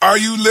Are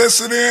you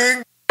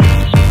listening?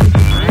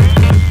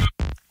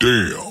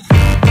 Damn.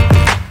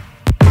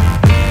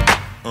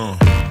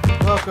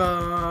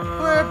 Welcome.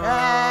 We're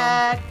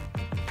back.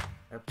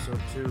 Episode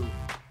 2.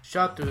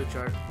 Shot Through the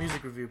Chart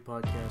Music Review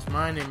Podcast.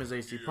 My name is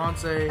AC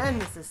Ponce.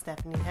 And this is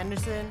Stephanie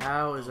Henderson.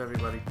 How is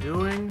everybody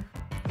doing?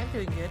 I'm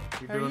doing good.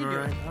 You How are doing you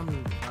alright?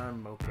 doing?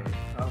 I'm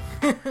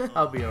okay.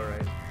 I'll be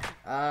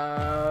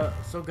alright.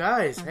 So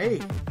guys,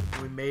 hey,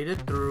 we made it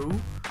through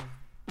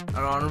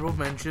our honorable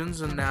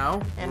mentions, and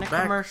now And we're a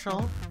back.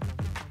 commercial.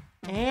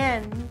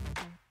 And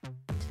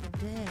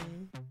today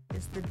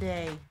is the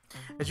day.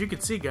 As you can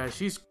see, guys,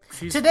 she's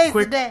Today's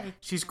quick. the day.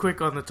 She's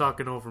quick on the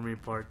talking over me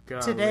part.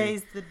 Golly.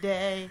 Today's the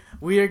day.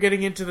 We are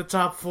getting into the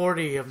top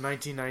 40 of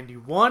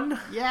 1991.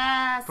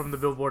 Yes. From the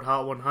Billboard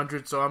Hot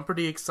 100, so I'm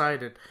pretty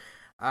excited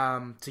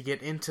to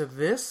get into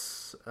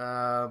this.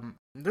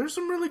 There's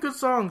some really good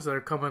songs that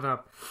are coming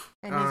up.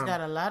 And he's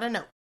got a lot of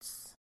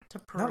notes to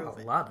prove Not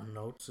a it. lot of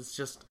notes, it's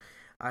just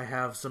I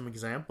have some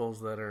examples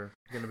that are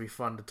going to be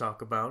fun to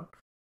talk about.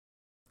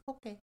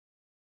 Okay.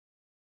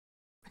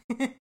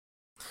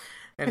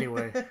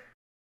 Anyway,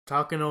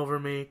 talking over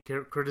me,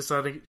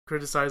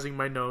 criticizing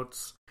my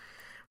notes.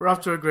 We're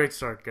off to a great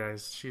start,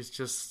 guys. She's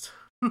just...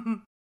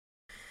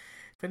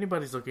 If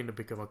anybody's looking to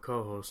become a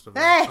co-host of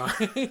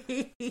that,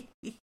 Hey!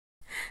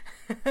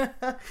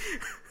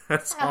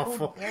 that's How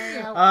awful. dare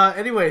you.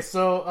 Anyway,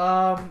 so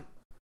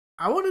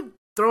I want to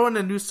throw in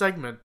a new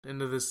segment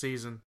into this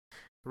season,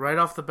 right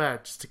off the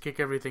bat, just to kick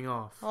everything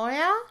off. Oh,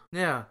 yeah?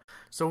 Yeah,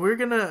 so we're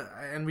gonna,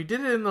 and we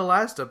did it in the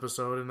last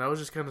episode, and that was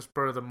just kind of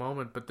spur of the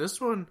moment. But this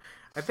one,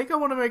 I think I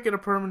want to make it a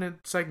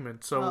permanent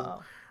segment. So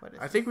Uh-oh. What is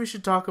I think we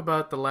should talk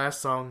about the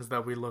last songs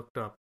that we looked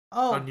up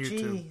on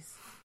YouTube. jeez.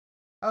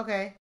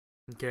 Okay.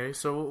 Okay,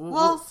 so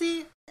Well,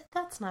 see,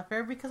 that's not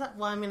fair because,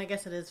 I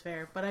guess it is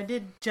fair, but I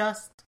did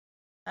just,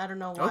 I don't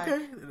know why.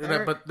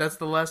 okay, but that's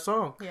the last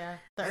song. Yeah,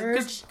 the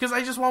urge. Because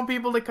I just want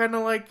people to kind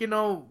of like,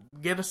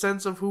 get a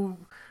sense of who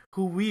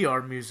we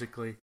are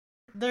musically.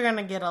 They're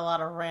gonna get a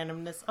lot of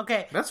randomness.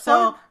 Okay, That's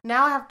so fine.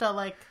 now I have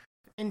to,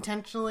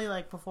 intentionally,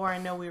 before I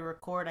know we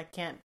record, I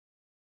can't,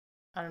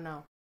 I don't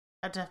know.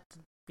 I just have to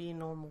be a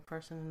normal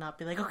person and not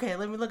be like, okay,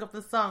 let me look up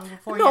this song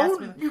before you ask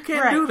me. No, you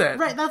can't do that.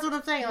 Right, that's what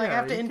I'm saying. I Yeah,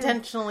 have to you can't.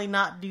 intentionally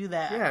not do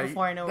that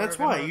before I know that's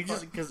we're why gonna you record.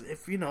 just because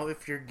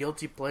if your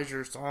guilty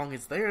pleasure song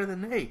is there,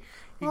 then hey,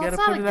 you Well, gotta it's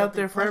not put a it out guilty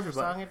there for pleasure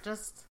everybody. Song. It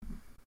just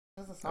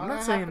is a song I'm not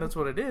I saying happen that's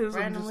what it is. to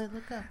I'm randomly just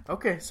look up.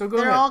 okay. So go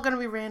They're ahead. all gonna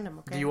be random.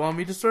 Okay. Do you want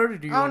me to start, or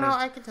do you Oh want no, to?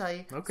 I can tell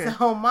you. Okay.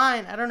 So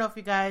mine, I don't know if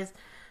you guys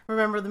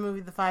remember the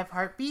movie The Five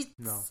Heartbeats.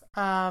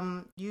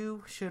 No.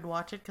 You should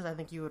watch it because I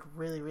think you would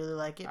really, really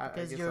like it I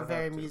because guess you're I'll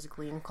very have to.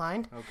 musically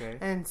inclined. Okay.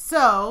 And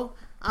so,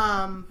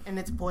 and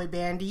it's boy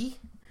bandy.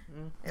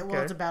 Well, okay.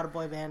 it's about a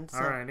boy band. So,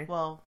 Alrighty.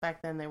 well,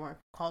 back then they weren't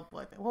called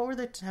boy band. What were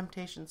the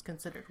Temptations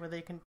considered? Were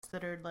they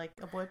considered like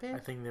a boy band? I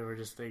think they were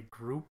just a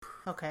group.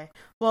 Okay.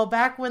 Well,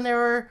 back when there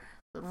were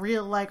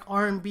real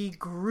R&B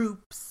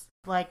groups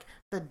like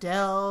the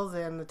Dells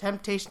and the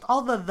Temptations,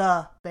 all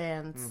the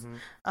bands,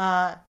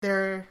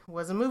 there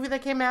was a movie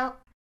that came out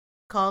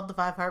called The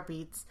Five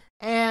Heartbeats,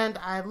 and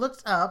I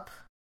looked up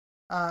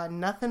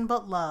Nothing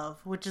But Love,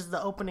 which is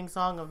the opening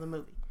song of the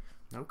movie.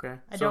 Okay.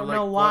 I So, don't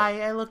know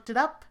why I looked it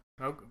up.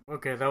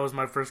 Okay, that was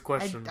my first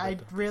question. I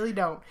really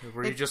don't.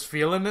 Were you just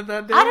feeling it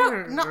that day? I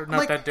don't know. or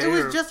not that day? It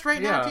was or- just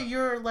right yeah.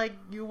 now.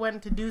 You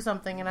went to do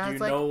something, and I Do was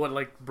you like, know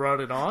what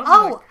brought it on?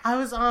 "Oh, I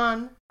was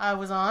on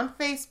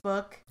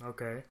Facebook."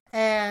 Okay.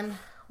 And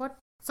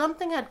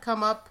something had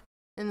come up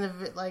in the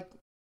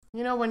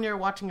when you're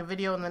watching a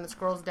video and then it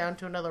scrolls down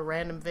to another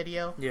random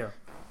video. Yeah.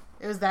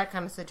 It was that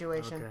kind of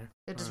situation. Okay.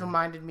 It just Alright.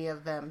 reminded me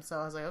of them, so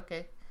I was like,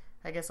 okay,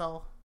 I guess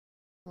I'll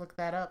look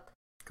that up.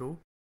 Cool.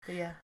 But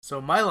yeah,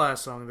 So my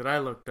last song that I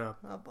looked up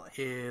oh boy,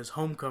 is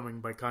 "Homecoming"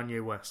 by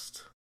Kanye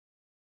West.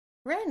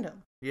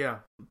 random. Yeah.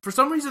 For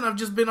some reason, I've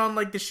just been on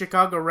the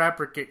Chicago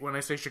rapper kick. When I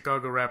say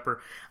Chicago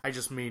rapper, I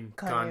just mean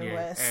Kanye Kanye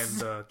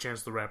West. and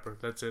Chance the Rapper.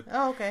 That's it.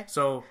 Oh, okay.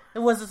 So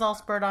Was this all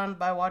spurred on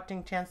by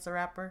watching Chance the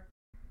Rapper?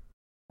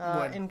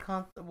 When?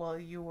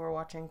 You were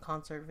watching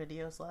concert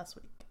videos last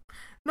week.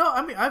 no,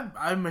 I mean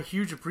I'm a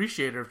huge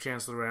appreciator of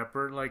Chance the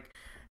Rapper.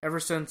 Ever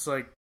since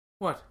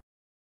what?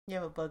 You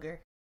have a booger.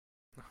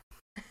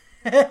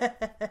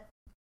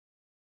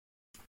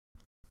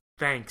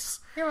 Thanks.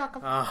 You're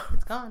welcome. Uh,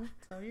 It's gone,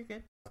 so you're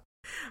good.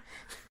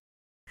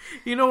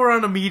 We're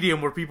on a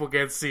medium where people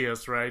can't see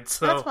us, right?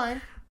 So That's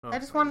fine. Oh, I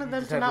just wanted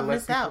them just to had not let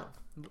miss out.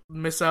 people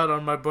Miss out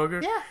on my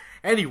booger? Yeah.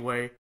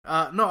 Anyway,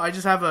 no, I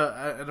just have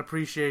an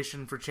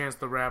appreciation for Chance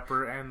the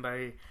Rapper, and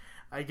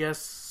I guess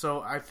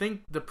so. I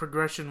think the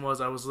progression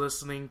was I was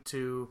listening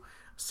to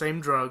Same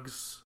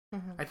Drugs.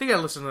 Mm-hmm. I think I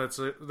listened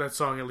to that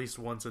song at least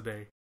once a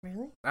day.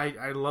 Really?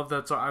 I love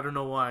that song. I don't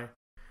know why.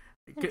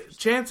 Interesting.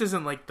 Chance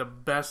isn't the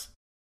best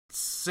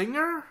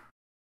singer,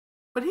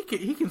 but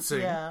he can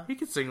sing. Yeah. He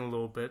can sing a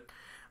little bit.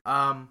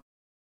 And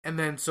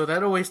then so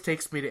that always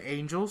takes me to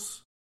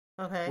Angels,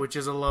 Okay. which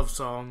is a love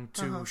song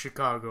to Uh-huh.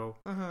 Chicago.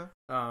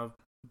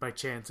 By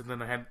Chance, and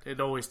then it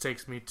always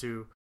takes me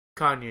to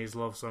Kanye's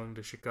love song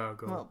to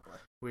Chicago, Oh boy.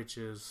 which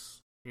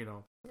is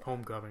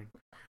Homecoming,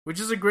 which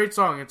is a great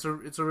song. It's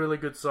a really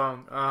good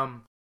song.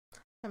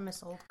 I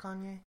miss old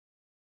Kanye.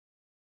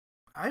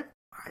 I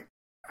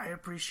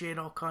appreciate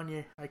all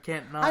Kanye. I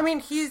can't not. I mean,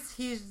 he's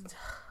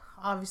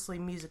obviously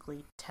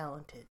musically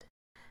talented,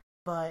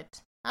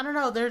 but I don't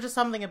know. There's just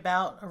something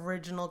about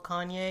original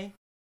Kanye.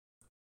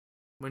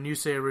 When you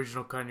say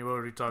original Kanye, what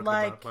are we talking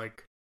about?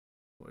 Like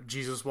what,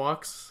 Jesus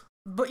Walks?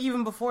 But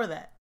even before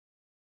that.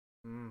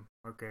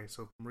 Okay,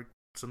 so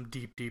some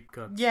deep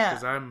cuts. Yeah.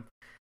 Because I'm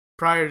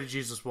prior to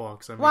Jesus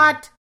Walks. I mean,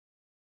 what?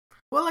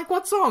 Well, like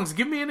what songs?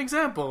 Give me an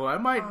example. I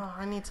might. Oh,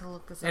 I need to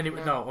look this up. Anyway,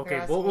 now. no.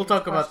 Okay, we'll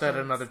talk about that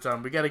another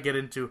time. We got to get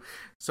into.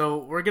 So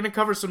we're gonna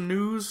cover some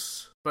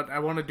news, but I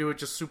want to do it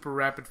just super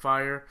rapid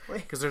fire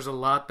because there's a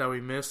lot that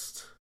we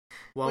missed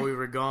while we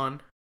were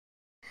gone.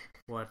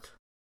 What?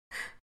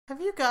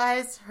 Have you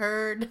guys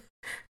heard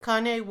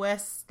Kanye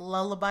West's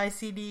Lullaby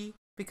CD?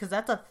 Because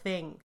that's a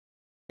thing.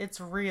 It's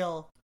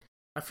real.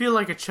 I feel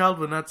like a child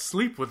would not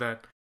sleep with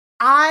that.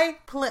 I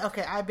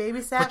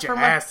babysat. Put your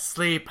ass to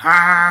sleep,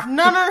 ha!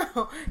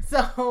 No.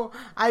 So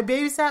I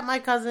babysat my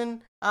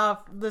cousin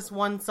this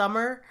one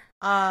summer,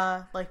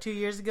 like 2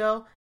 years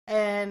ago,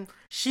 and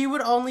she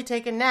would only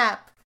take a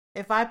nap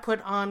if I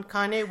put on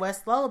Kanye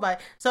West Lullaby.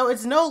 So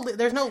there's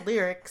no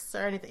lyrics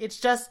or anything. It's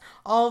just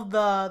all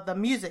the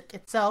music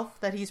itself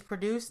that he's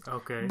produced.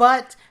 Okay.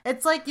 But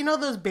it's like,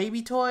 those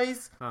baby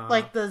toys,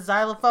 like the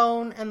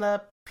xylophone and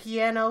the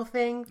piano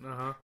thing.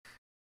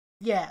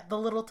 Yeah, the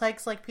little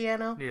tykes like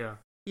piano. Yeah.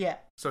 Yeah.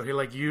 So he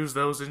used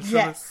those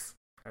instruments?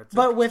 Yes.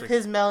 But with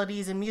his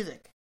melodies and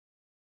music.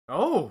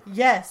 Oh.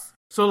 Yes.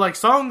 So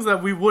songs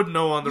that we would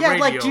know on the radio. Yeah,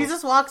 like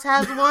Jesus Walks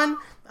has one.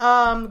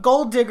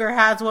 Gold Digger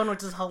has one,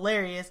 which is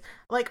hilarious.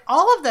 Like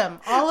all of them.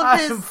 I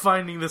am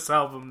finding this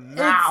album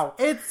now.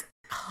 It's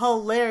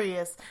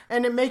hilarious.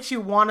 And it makes you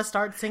want to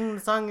start singing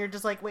the song. You're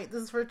just like, wait,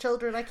 this is for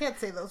children. I can't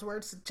say those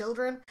words to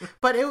children.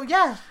 But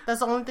that's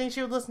the only thing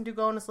she would listen to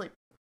going to sleep.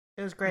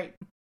 It was great.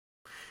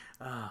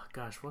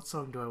 Gosh, what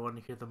song do I want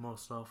to hear the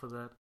most off of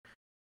that?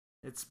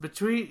 It's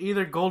between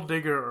either Gold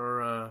Digger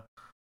or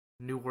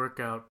New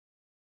Workout.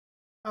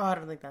 Oh, I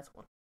don't think that's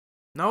one.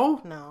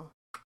 No? No.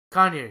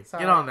 Kanye,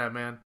 Sorry. Get on that,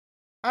 man.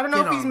 I don't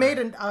know if he's made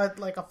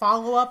a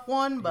follow-up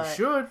one, but... He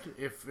should,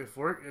 if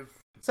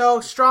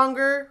So,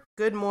 Stronger,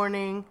 Good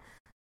Morning,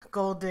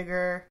 Gold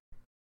Digger,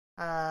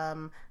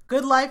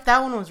 Good Life,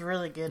 that one was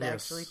really good,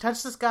 actually.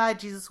 Touch the Sky,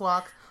 Jesus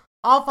Walks,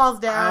 All Falls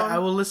Down. I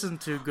will listen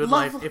to Good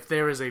Life if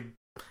there is a...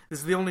 This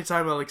is the only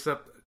time I'll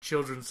accept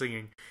children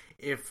singing.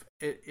 If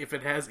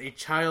it has a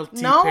child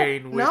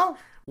T-Pain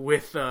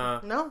with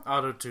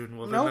auto-tune,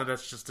 well then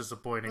that's just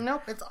disappointing.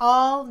 Nope, it's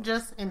all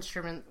just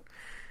instrument.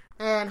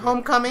 And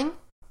Homecoming.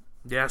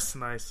 Yes,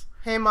 nice.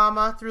 Hey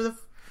Mama, Through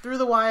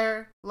the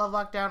Wire, Love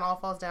Lockdown, All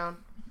Falls Down.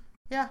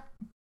 Yeah.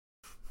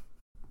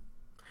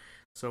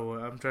 So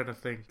I'm trying to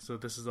think. So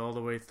this is all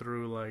the way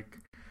through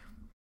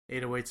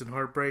 808s and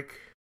Heartbreak.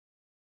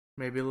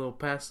 Maybe a little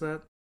past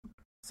that.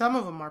 Some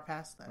of them are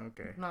past that.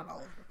 Okay. Not all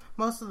of them.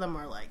 Most of them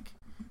are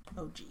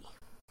OG.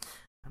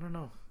 I don't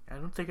know. I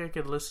don't think I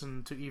could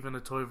listen to even a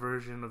toy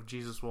version of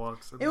Jesus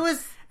Walks and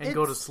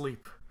go to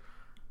sleep.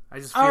 I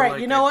just feel alright,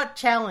 you know what?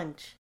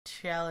 Challenge.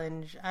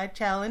 I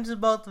challenge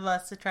both of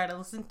us to try to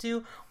listen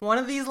to one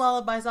of these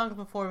lullaby songs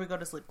before we go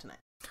to sleep tonight.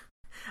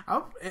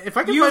 If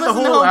I can find the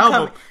whole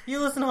album, you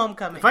listen to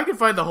Homecoming. If I can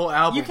find the whole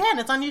album, you can.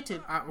 It's on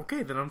YouTube.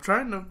 Okay, then I'm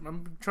trying. You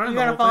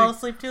gonna fall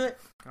asleep to it?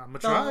 I'm gonna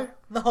try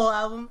the whole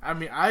album. I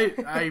mean,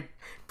 I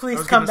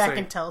please come back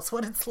and tell us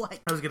what it's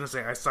like. I was gonna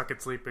say I suck at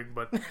sleeping,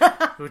 but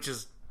which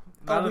is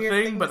not a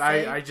thing. But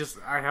I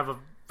have a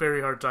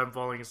very hard time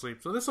falling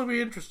asleep. So this will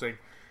be interesting.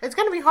 It's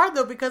gonna be hard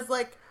though because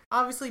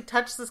obviously,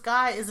 Touch the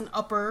Sky is an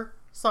upper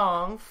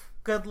song.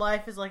 Good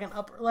Life is an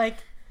upper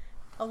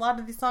A lot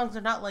of these songs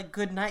are not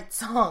good night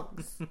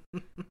songs.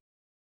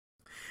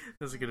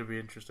 This is going to be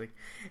interesting.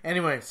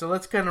 Anyway, so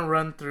let's kind of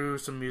run through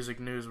some music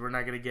news. We're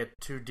not going to get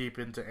too deep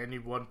into any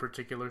one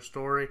particular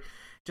story,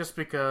 just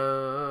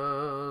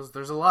because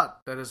there's a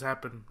lot that has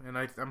happened, and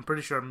I'm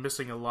pretty sure I'm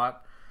missing a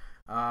lot.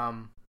 But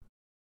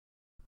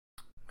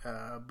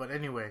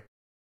anyway,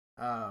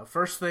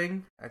 first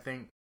thing, I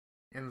think,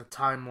 in the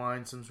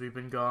timeline since we've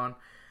been gone,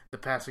 the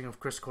passing of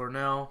Chris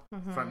Cornell,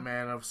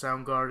 frontman of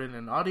Soundgarden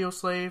and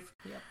Audioslave.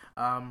 Yep.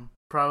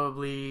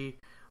 Probably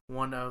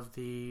one of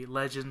the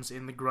legends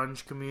in the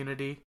grunge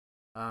community.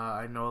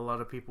 I know a lot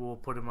of people will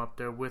put him up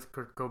there with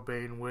Kurt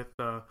Cobain, with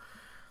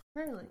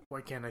really? Why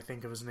can't I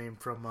think of his name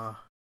from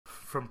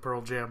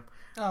Pearl Jam?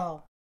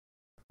 Oh.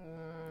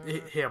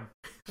 Him.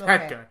 Okay,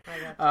 That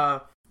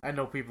guy. I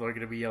know people are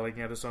going to be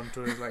yelling at us on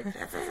Twitter they're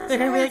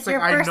going to be they're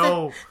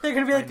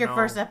going to be like your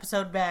first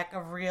episode back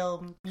of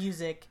real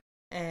music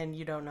and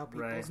you don't know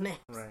people's names.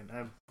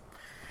 Right.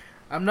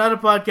 I'm not a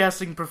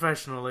podcasting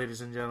professional, ladies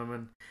and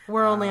gentlemen.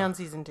 We're only on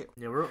season 2.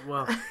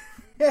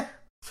 Yeah,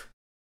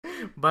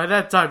 by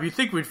that time, you'd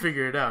think we'd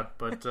figure it out,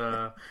 but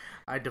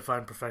I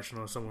define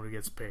professional as someone who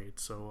gets paid.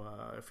 So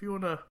if you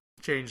want to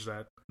change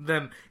that.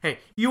 Then, hey,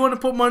 you want to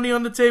put money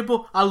on the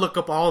table? I'll look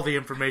up all the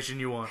information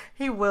you want.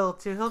 He will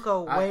too. He'll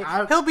go way.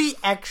 He'll be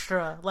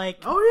extra, like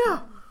oh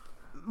yeah,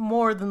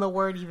 more than the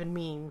word even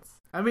means.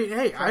 I mean,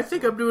 hey, I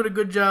think I'm doing a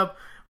good job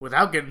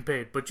without getting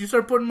paid. But you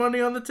start putting money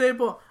on the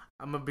table,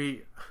 I'm gonna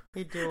be.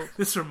 He do.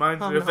 This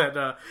reminds me of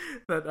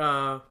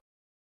that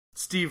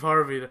Steve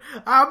Harvey.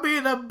 I'll be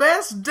the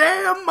best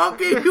damn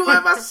monkey you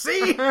ever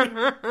seen.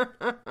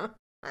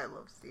 I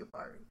love Steve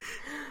Harvey.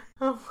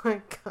 Oh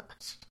my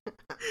gosh.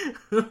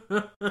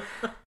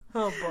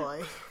 Oh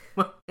boy.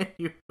 Well,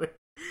 anyway,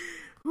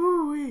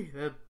 woo-wee.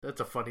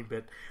 That's a funny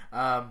bit.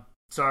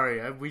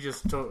 Sorry, we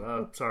just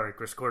told. Sorry,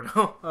 Chris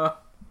Cornell.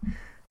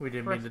 We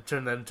didn't mean to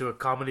turn that into a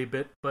comedy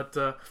bit, but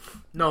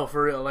no,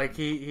 for real. Like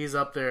he's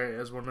up there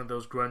as one of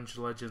those grunge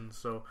legends.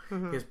 So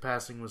his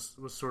passing was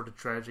sort of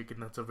tragic,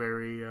 and that's a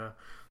very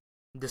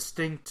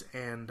distinct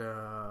and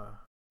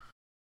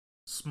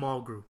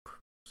small group.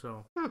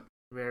 So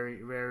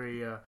very,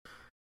 very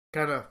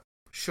kind of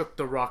shook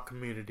the rock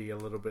community a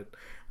little bit.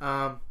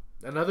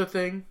 Another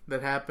thing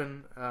that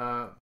happened,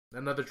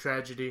 another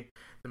tragedy,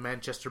 the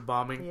Manchester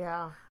bombing.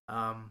 Yeah.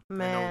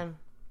 Man,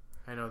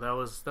 I know that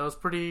was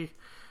pretty.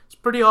 It's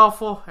pretty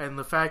awful, and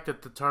the fact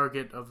that the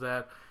target of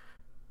that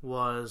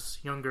was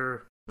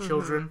younger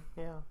children.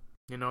 Yeah.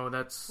 You know,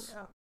 it's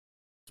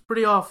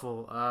pretty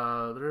awful.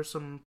 There's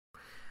some.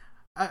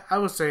 I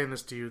was saying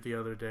this to you the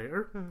other day,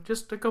 or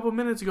just a couple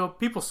minutes ago.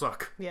 People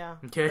suck. Yeah.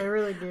 Okay. They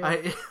really do.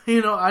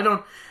 I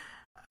don't.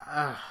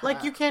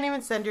 Like, you can't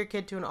even send your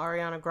kid to an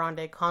Ariana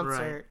Grande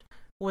concert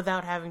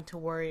without having to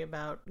worry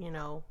about,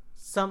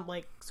 some,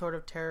 like, sort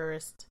of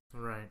terrorist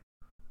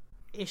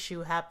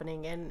issue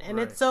happening. And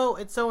it's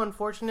so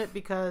unfortunate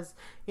because,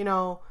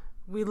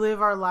 we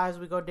live our lives,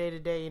 we go day to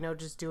day,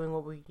 just doing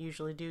what we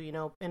usually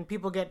do, and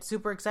people get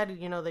super excited,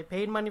 they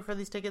paid money for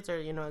these tickets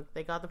or,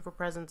 they got them for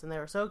presents and they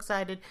were so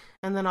excited,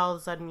 and then all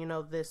of a sudden,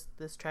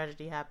 this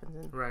tragedy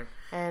happens.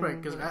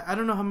 And, because I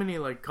don't know how many,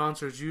 like,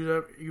 concerts you've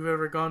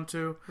ever gone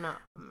to.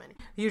 Not many.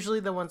 Usually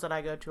the ones that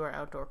I go to are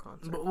outdoor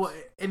concerts. But, well,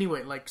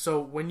 anyway, like,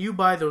 so when you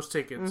buy those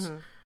tickets,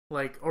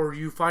 like, or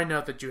you find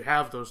out that you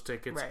have those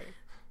tickets,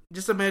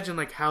 just imagine,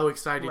 like, how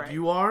excited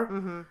you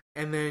are,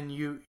 and then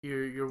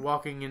you're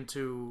walking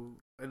into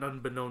an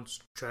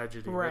unbeknownst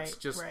tragedy. It's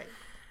just,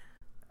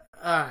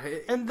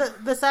 and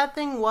the sad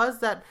thing was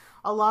that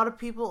a lot of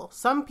people,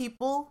 some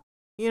people,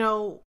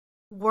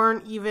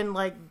 weren't even,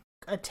 like,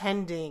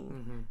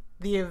 attending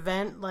the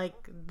event.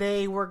 Like,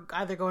 they were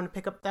either going to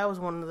pick up, that was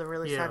one of the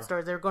really sad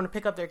stories, they were going to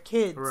pick up their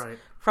kids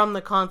from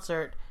the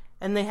concert,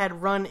 and they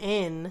had run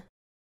in,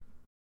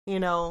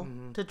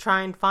 to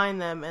try and find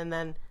them, and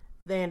then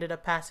they ended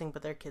up passing,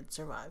 but their kids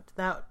survived.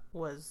 That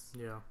was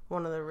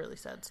one of the really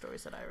sad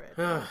stories that I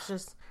read. It's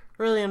just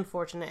really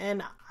unfortunate.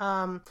 And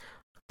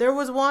there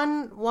was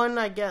one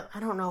I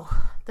don't know.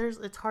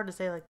 It's hard to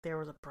say, like, there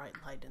was a bright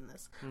light in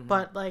this,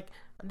 but, like,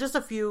 just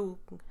a few,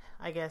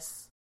 I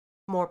guess,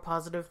 more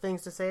positive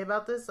things to say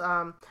about this.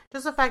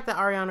 Just the fact that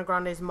Ariana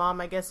Grande's mom,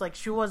 I guess, like,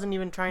 she wasn't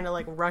even trying to,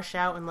 like, rush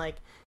out and, like,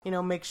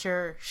 make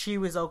sure she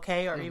was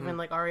okay, or even,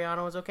 like,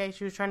 Ariana was okay.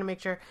 She was trying to make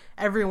sure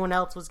everyone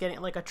else was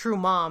getting, like, a true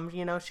mom,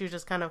 she was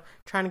just kind of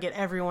trying to get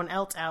everyone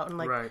else out and,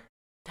 like,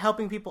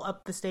 helping people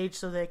up the stage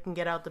so they can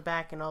get out the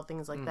back and all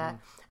things like that.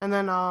 And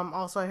then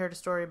also I heard a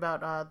story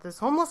about this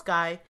homeless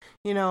guy.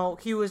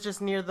 He was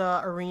just near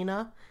the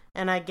arena,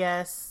 and I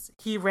guess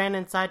he ran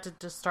inside to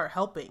just start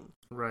helping.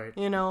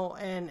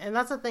 And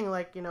that's the thing,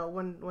 like,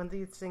 when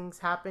these things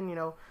happen,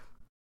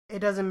 it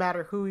doesn't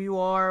matter who you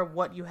are,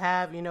 what you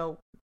have,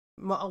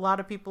 a lot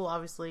of people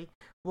obviously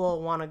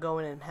will want to go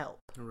in and help.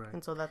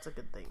 And so that's a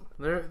good thing.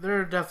 There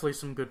are definitely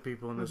some good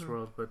people in this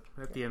world, but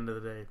at the end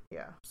of the day,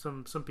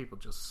 some people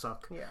just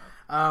suck.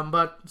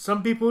 But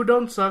some people who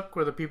don't suck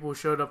were the people who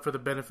showed up for the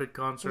benefit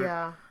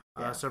concert.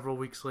 Several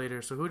weeks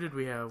later. So who did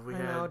we have? We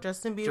had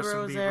Justin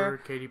Bieber was there.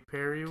 Katy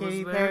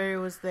Perry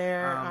was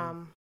there.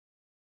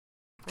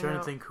 Trying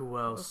to think who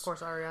else. Of course,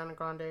 Ariana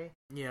Grande.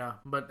 Yeah,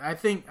 but I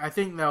think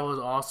that was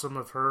awesome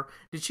of her.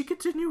 Did she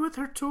continue with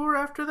her tour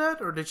after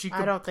that, or did she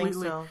completely... I don't think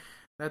so.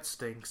 That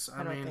stinks.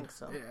 I don't think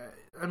so.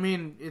 I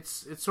mean,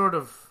 it's sort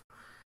of...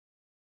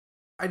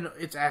 I know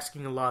it's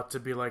asking a lot to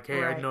be like,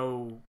 hey, I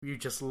know you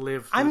just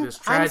lived through this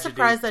tragedy. I'm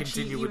surprised that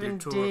she even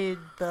did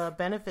the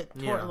benefit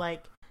tour,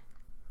 like...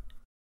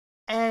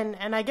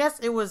 And I guess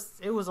it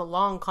was a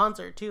long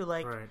concert, too,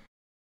 like...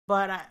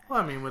 But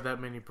I mean, with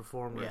that many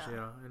performers,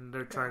 and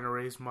they're trying to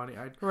raise money.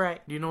 Do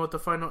you know what the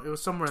final? It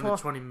was somewhere in the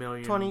 20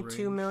 million, 22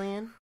 range.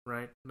 million.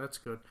 Right, that's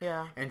good.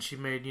 Yeah, and she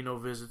made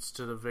visits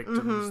to the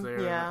victims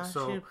there. Yeah,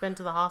 so she's been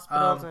to the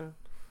hospitals and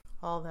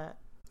all that.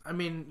 I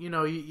mean,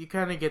 you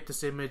kind of get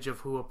this image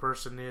of who a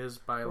person is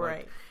by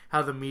like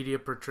how the media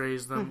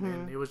portrays them,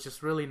 and it was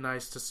just really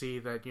nice to see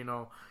that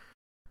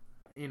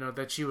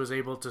that she was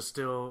able to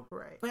still.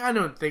 Like, I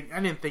didn't think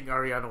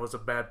Ariana was a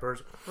bad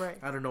person.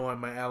 I don't know why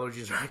my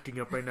allergies are acting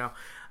up right now.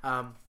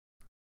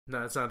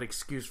 No, it's not an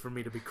excuse for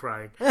me to be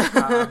crying.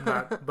 I'm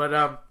not.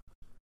 But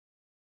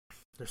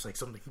there's like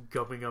something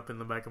gumming up in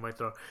the back of my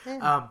throat.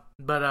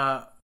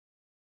 But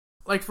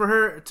like for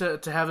her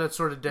to have that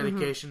sort of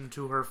dedication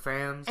to her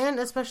fans, and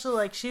especially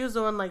like she was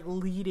the one like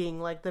leading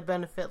like the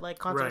benefit like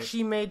concert. Right.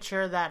 She made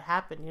sure that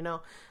happened, you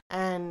know.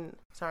 And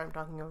sorry, I'm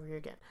talking over you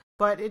again,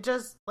 but it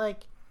just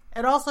like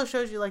it also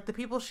shows you like the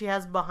people she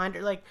has behind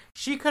her. Like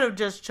she could have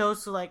just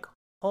chose to like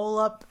hole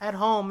up at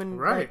home and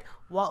Right.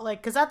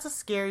 like because that's a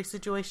scary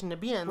situation to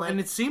be in. Like,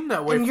 and it seemed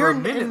that way and for a your-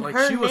 minute. and Like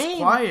her she was name-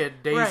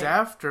 quiet days Right.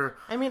 after.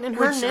 I mean, and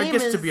her Which name I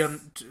guess is to be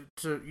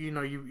to you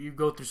know you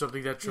go through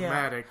something that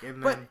traumatic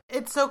and But then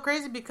it's so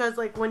crazy because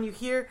like when you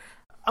hear,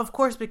 of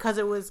course, because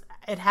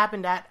it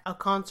happened at a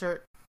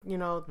concert. You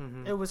know,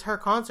 It was her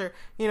concert.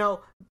 You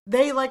know,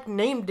 they like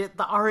named it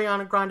the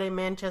Ariana Grande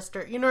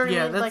Manchester. You know what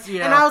I mean? that's-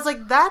 Like, and I was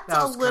like, that's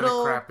that was a kinda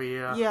little crappy.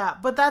 Yeah. Yeah,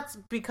 but that's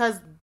because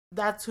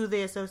that's who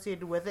they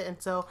associated with it.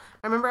 And so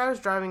I remember I was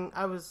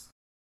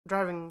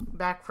driving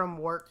back from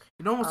work.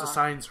 It almost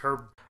assigns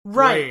her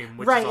Right, blame,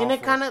 which right, is and it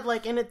awful. kind of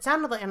like, and it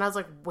sounded like, and I was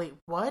like, wait,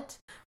 what?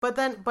 But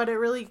it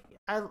really,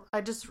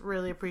 I just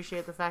really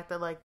appreciate the fact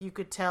that like you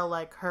could tell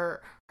like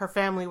her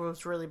family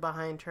was really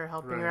behind her,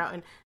 helping her Right. out,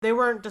 and they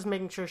weren't just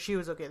making sure she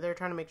was okay; they were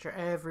trying to make sure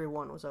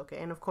everyone was okay.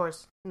 And of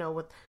course, you know,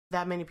 with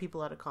that many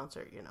people at a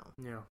concert, you know,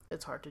 Yeah.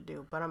 it's hard to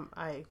do. But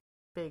I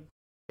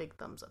big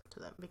thumbs up to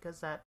them because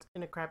that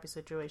in a crappy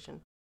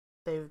situation,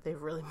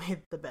 they've really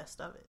made the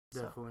best of it.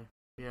 So. Definitely.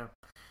 Yeah.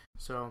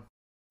 So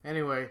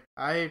anyway,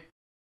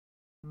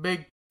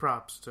 big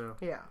props to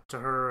Yeah.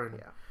 her and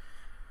Yeah.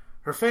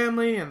 her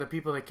family and the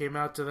people that came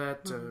out to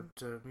that Mm-hmm.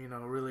 to you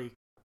know really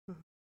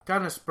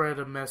kind of spread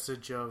a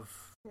message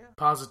of Yeah.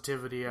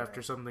 positivity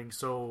after something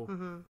so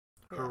Mm-hmm.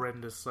 Yeah.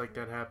 horrendous like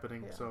that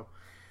happening. Yeah. So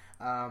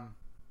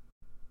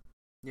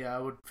yeah, I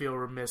would feel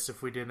remiss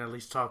if we didn't at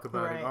least talk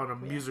about Right. it on a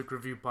Yeah. music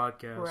review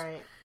podcast,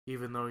 Right.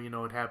 even though you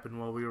know it happened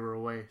while we were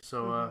away.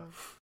 So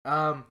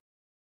Mhm.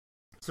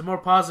 some more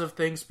positive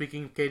things.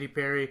 Speaking of Katy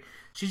Perry,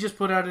 she just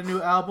put out a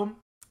new album.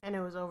 And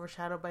it was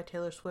overshadowed by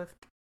Taylor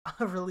Swift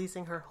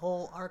releasing her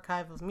whole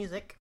archive of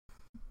music.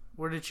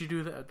 Where did she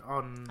do that?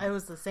 On It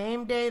was the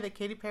same day that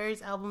Katy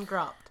Perry's album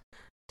dropped.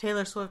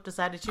 Taylor Swift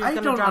decided she was I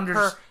going to don't drop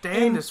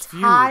understand her this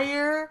feud.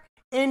 entire,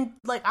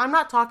 like, I'm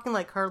not talking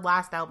like her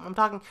last album. I'm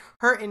talking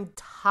her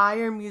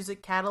entire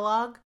music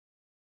catalog,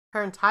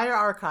 her entire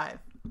archive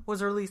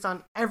was released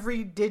on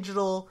every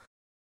digital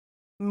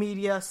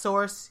media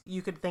source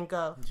you could think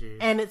of. Jeez.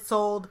 And it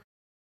sold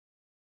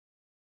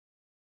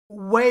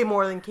way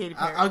more than Katy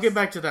Perry. I'll get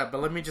back to that, but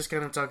let me just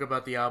kind of talk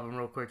about the album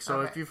real quick. So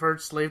Okay. if you've heard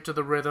Slave to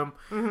the Rhythm,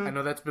 I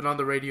know that's been on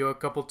the radio a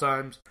couple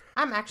times.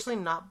 I'm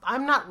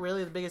not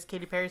really the biggest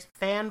Katy Perry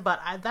fan,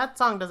 but that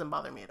song doesn't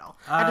bother me at all.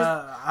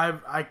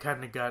 I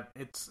kind of got,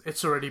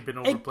 it's already been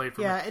overplayed for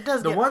me. Yeah, it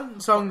does. The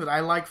one song that I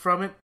like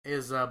from it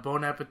is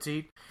Bon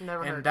Appetit,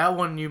 Never and heard. that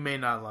one you may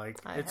not like.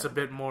 I It's a haven't.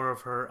 bit more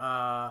of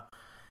her,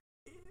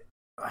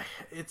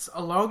 it's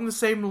along the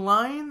same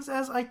lines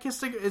as I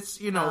Kissed a Girl. It's,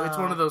 you know, it's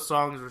one of those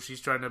songs where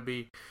she's trying to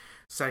be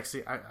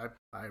sexy.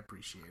 I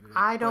appreciate it.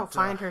 I don't but,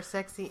 find her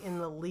sexy in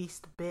the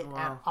least bit at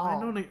well,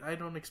 all. I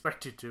don't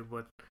expect you to,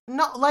 but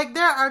No, like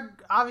there are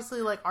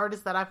obviously like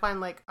artists that I find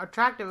like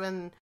attractive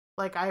and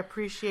like I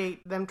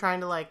appreciate them trying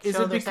to like Is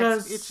show it their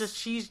because- sex. It's just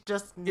she's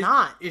just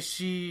not. Is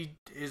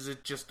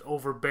it just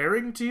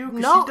overbearing to you?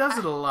 Because No, she does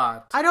it a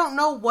lot. I don't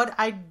know what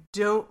I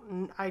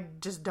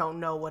just don't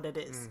know what it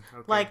is.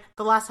 Okay. Like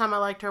the last time I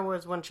liked her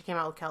was when she came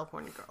out with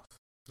California Girls.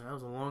 That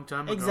was a long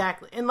time ago.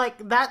 Exactly. And like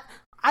that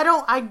I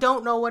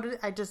don't know what it is.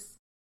 I just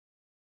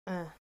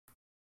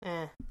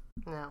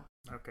no.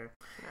 Okay.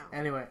 No.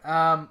 Anyway,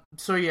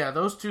 so yeah,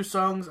 those two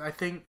songs, I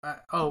think,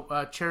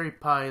 Cherry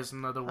Pie is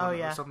another one, Oh,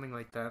 yeah. or something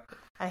like that.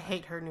 I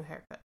hate her new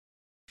haircut.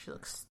 She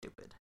looks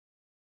stupid.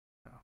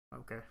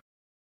 Okay.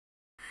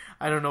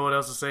 I don't know what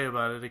else to say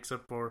about it,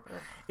 except for,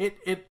 it,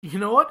 you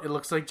know what? It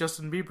looks like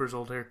Justin Bieber's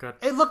old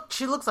haircut.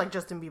 She looks like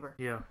Justin Bieber.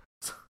 Yeah.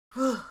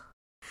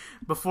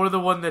 Before the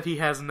one that he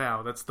has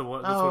now, that's the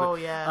one. That's Oh, what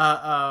it,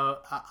 yeah.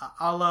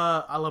 a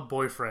la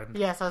Boyfriend.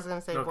 Yes, I was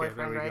gonna say Okay, boyfriend,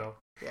 there we right? go.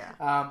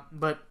 Yeah.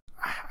 But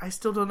I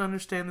still don't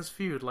understand this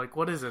feud. Like,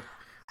 what is it?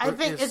 I What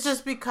think is- it's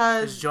just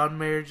because Is John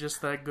Mayer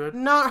just that good?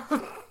 no.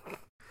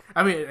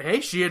 I mean,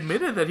 hey, she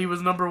admitted that he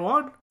was number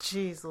one.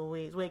 Jeez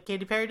Louise. Wait,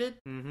 Katy Perry did?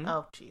 Mm-hmm.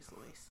 Oh, jeez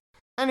Louise.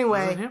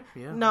 Anyway, Was it him?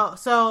 Yeah. no.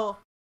 So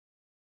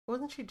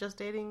wasn't she just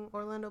dating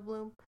Orlando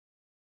Bloom?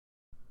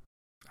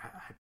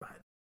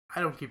 I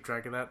don't keep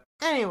track of that.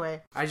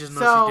 Anyway. I just know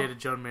So- she dated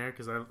John Mayer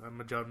because I'm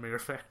a John Mayer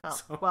fan. Oh,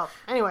 So. well,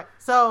 anyway,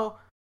 so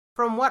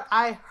from what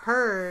I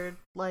heard,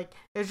 like,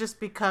 it was just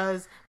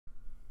because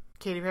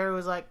Katy Perry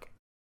was like,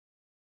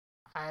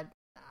 I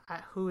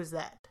who is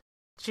that?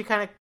 She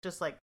kind of just,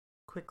 like,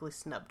 quickly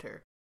snubbed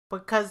her.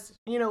 Because,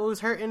 you know, it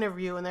was her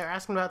interview and they were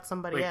asking about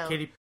somebody Wait, else.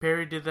 Katy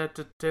Perry did that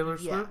to Taylor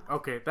Yeah. Swift?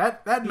 Okay,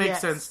 that makes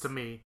Yes. sense to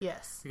me.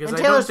 Yes. Because And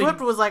I Taylor don't think-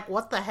 Swift was like,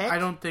 what the heck? I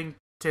don't think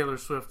Taylor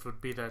Swift would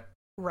be that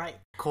Right.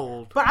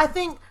 cold. But I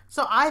think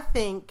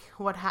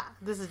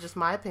this is just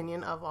my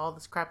opinion of all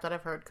this crap that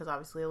I've heard, because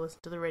obviously I listen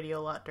to the radio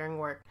a lot during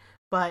work.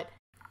 But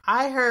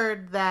I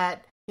heard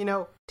that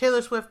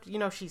Taylor Swift,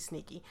 she's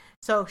sneaky.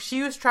 So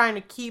she was trying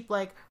to keep,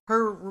 like,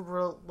 her,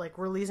 like,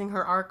 releasing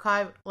her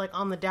archive, like,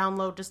 on the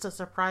download just to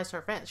surprise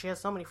her fans. She has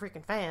so many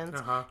freaking fans.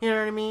 Uh-huh. You know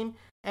what I mean?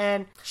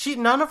 And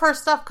none of her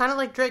stuff, kind of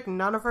like Drake,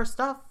 none of her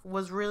stuff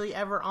was really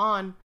ever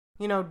on,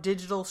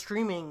 digital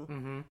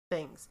streaming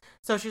things.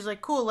 So she's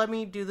like, cool, let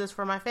me do this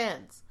for my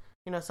fans.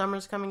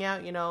 Summer's coming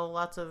out,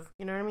 lots of,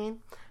 you know what I mean?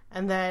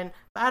 And then,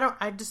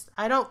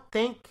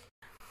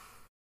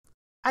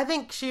 I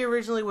think she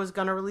originally was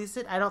going to release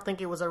it. I don't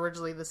think it was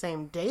originally the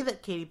same day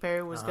that Katy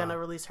Perry was going to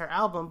release her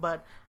album,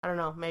 but I don't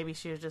know, maybe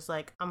she was just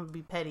like, I'm going to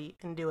be petty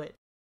and do it,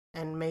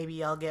 and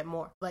maybe I'll get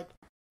more. Like,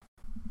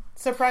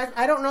 surprise!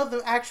 I don't know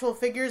the actual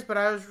figures, but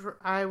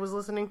I was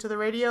listening to the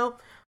radio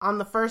on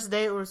the first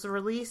day it was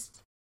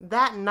released.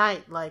 That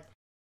night, like,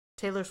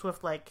 Taylor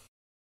Swift, like,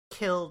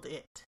 killed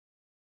it.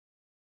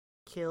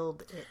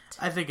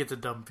 I think it's a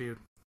dumb feud.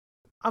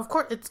 Of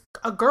course, it's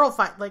a girl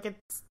fight. Like,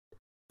 it's...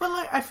 But,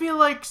 like, I feel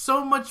like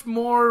so much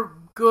more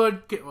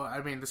good... Well,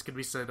 I mean, this could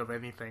be said of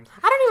anything.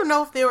 I don't even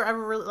know if they were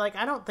ever really... Like,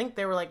 I don't think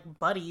they were, like,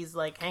 buddies,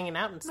 like, hanging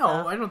out and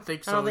stuff. No, I don't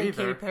think so either. I don't think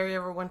either. Katy Perry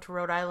ever went to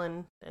Rhode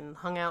Island and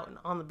hung out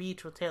on the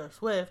beach with Taylor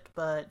Swift,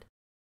 but...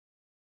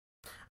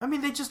 I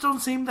mean, they just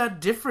don't seem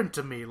that different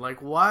to me.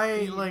 Like,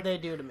 why, like... They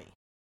do to me.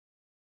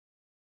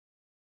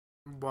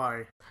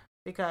 Why?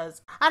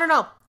 Because, I don't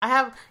know,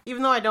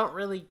 even though I don't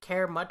really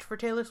care much for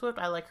Taylor Swift,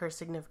 I like her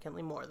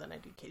significantly more than I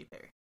do Katy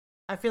Perry.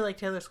 I feel like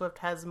Taylor Swift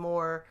has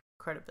more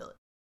credibility.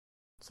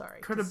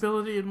 Sorry.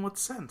 Credibility in what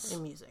sense?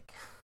 In music.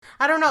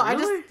 I don't know,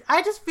 Really?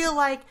 I just feel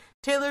like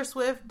Taylor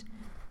Swift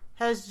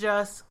has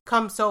just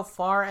come so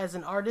far as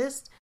an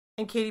artist,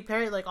 and Katy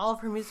Perry, like, all of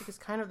her music is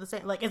kind of the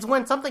same. Like, it's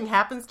when something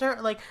happens to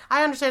her, like,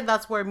 I understand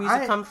that's where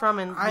music comes from,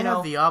 and,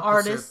 have the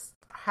opposite. Artists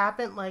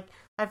happen, like,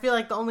 I feel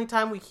like the only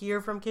time we hear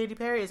from Katy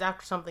Perry is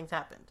after something's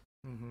happened.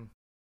 Mm-hmm.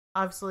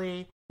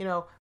 Obviously,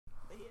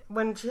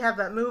 when she had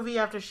that movie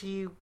after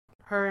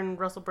her and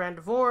Russell Brand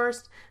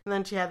divorced, and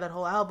then she had that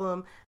whole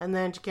album, and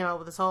then she came out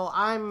with this whole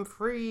I'm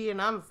free and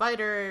I'm a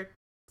fighter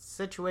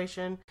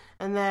situation,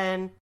 and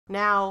then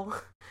now,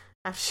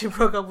 after she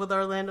broke up with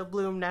Orlando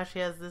Bloom, now she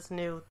has this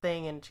new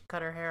thing, and she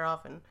cut her hair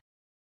off and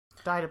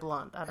dyed it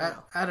blonde. I don't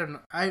know. I don't know.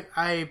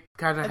 I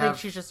kind of I think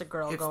she's just a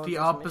girl going through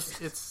some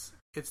issues.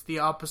 It's the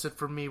opposite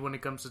for me when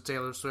it comes to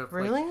Taylor Swift.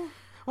 Really? Like,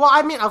 well,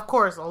 I mean, of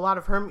course, a lot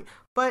of her...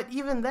 But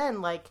even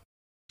then, like,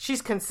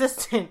 she's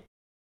consistent.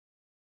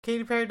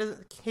 Katy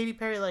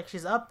Perry, like,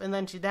 she's up, and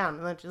then she's down,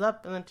 and then she's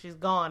up, and then she's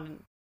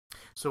gone.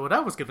 So what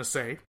I was going to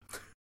say...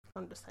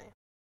 I'm just saying.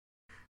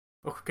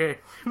 Okay,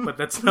 but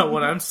that's not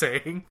what I'm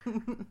saying.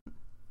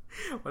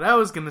 What I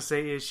was going to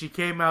say is she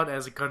came out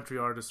as a country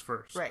artist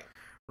first.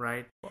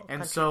 Right. Well,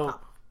 and so...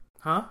 Pop.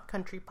 Huh?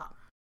 Country pop.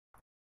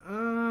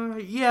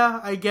 Yeah,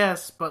 I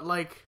guess, but,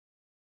 like,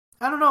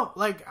 I don't know,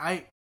 like,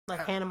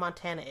 Like Hannah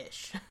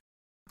Montana-ish.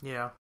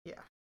 Yeah.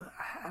 Yeah.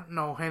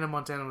 No, Hannah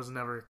Montana was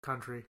never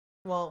country.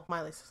 Well,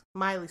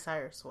 Miley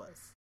Cyrus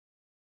was.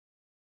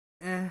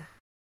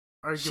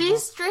 Arguable.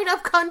 She's straight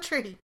up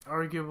country.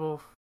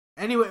 Arguable.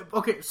 Anyway,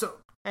 okay, so...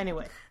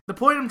 Anyway. The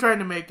point I'm trying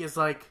to make is,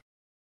 like,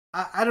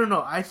 I don't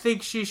know, I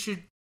think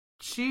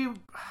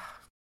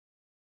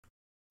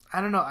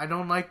I don't know, I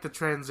don't like the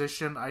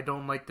transition, I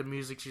don't like the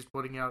music she's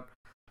putting out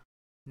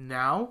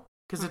now,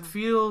 because it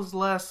feels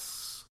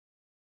less...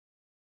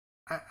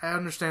 I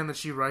understand that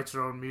she writes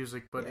her own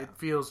music, but it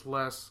feels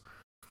less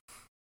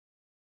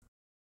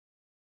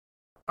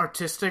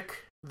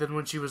artistic than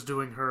when she was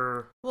doing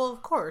her... Well,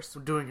 of course.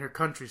 Doing her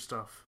country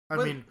stuff. I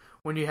mean,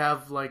 when you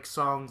have, like,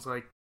 songs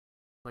like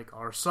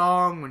Our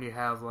Song, when you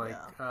have, like,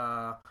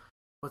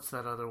 what's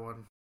that other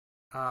one?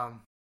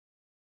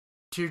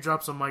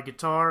 Teardrops on My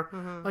Guitar.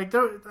 Mm-hmm. Like,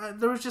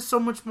 there was just so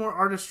much more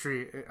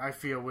artistry, I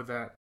feel, with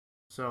that.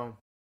 So,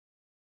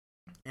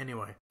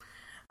 anyway.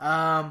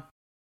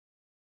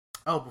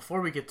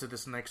 Before we get to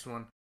this next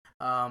one,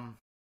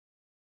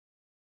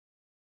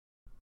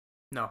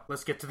 no,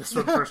 let's get to this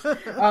one first.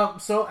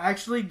 So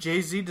actually,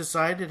 Jay-Z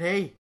decided,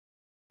 hey,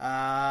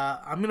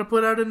 I'm gonna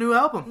put out a new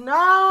album.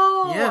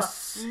 No!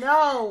 Yes.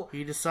 No!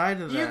 He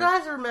decided that. Do you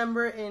guys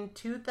remember in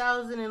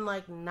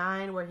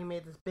 2009 where he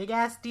made this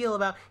big-ass deal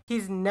about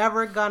he's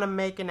never gonna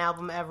make an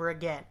album ever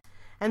again?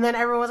 And then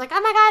everyone was like,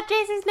 oh my god,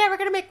 Jay-Z's never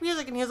gonna make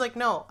music. And he was like,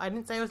 no, I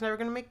didn't say I was never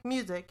gonna make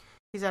music.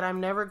 He said,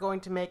 I'm never going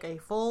to make a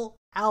full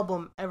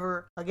album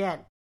ever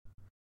again.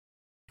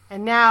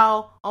 And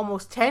now,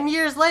 almost 10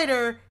 years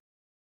later,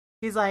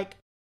 he's like,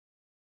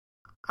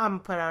 I'm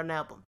gonna put out an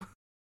album.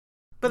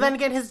 But then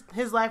again,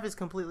 his life is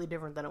completely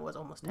different than it was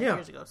almost 10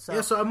 years ago. So. Yeah,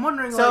 so I'm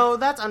wondering, so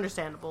that's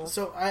understandable.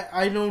 So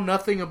I know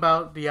nothing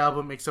about the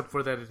album except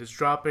for that it is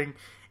dropping,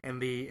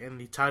 and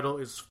the title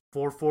is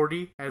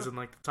 440, as in,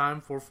 like, the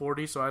time,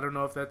 440, so I don't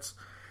know if that's,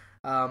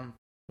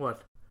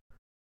 what?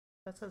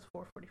 That says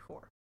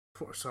 444.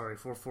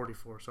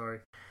 444, sorry.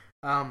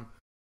 I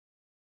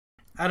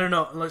don't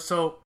know,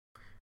 so,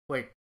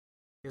 wait,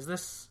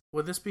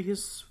 would this be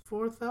his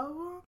fourth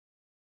album?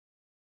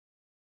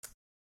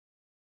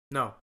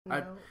 No,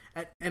 No.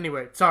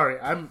 Anyway, sorry,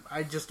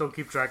 I just don't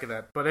keep track of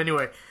that. But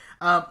anyway,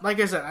 like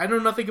I said, I know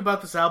nothing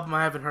about this album.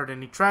 I haven't heard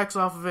any tracks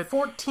off of it.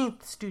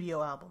 14th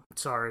studio album.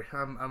 Sorry,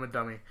 I'm a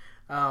dummy.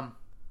 I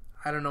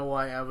don't know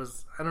why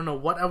I don't know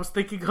what I was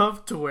thinking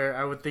of to where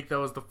I would think that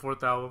was the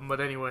 4th album. But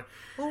anyway.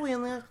 Well, we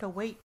only have to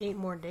wait 8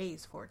 more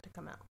days for it to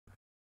come out.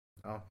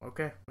 Oh,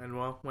 okay. And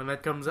well, when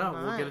that comes out,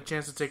 All we'll right. get a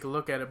chance to take a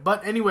look at it.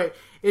 But anyway,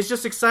 it's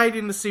just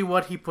exciting to see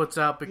what he puts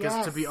out because,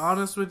 Yes. to be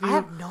honest with you, I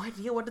have no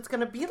idea what it's going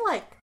to be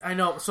like. I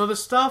know. So the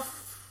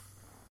stuff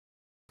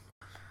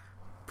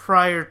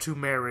prior to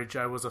marriage,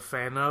 I was a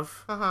fan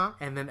of, Uh-huh.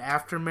 and then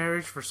after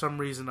marriage, for some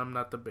reason, I'm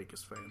not the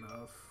biggest fan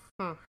of.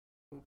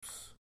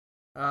 Oops.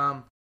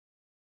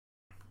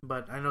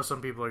 But I know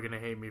some people are gonna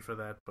hate me for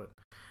that. But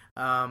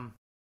I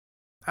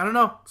don't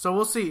know. So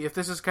we'll see if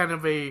this is kind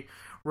of a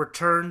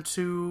return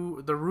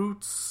to the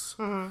roots,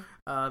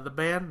 the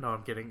band. No,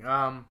 I'm kidding.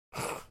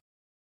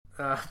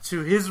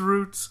 To his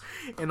roots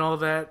and all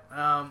that.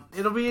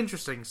 It'll be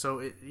interesting. So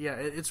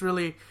it's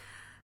really,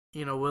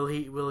 will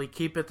he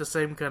keep it the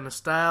same kind of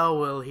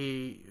style?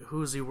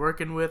 Who's he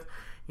working with?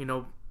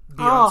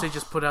 Beyonce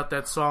just put out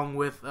that song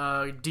with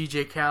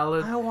DJ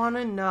Khaled. I want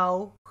to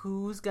know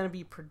who's going to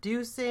be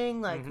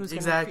producing, who's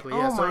exactly.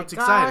 going to be... Yeah, so my it's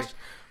gosh. exciting.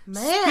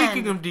 Man.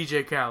 Speaking of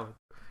DJ Khaled,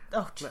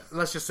 geez.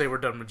 let's just say we're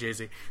done with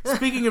Jay-Z.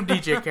 Speaking of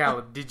DJ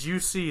Khaled, did you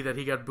see that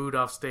he got booed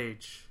off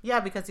stage? Yeah,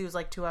 because he was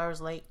 2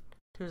 hours late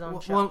to his own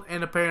show. Well,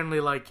 and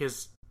apparently,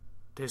 his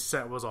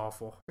set was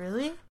awful.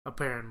 Really?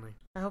 Apparently.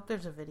 I hope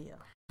there's a video.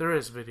 There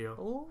is video.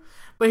 Ooh.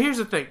 But here's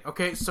the thing,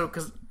 okay? So,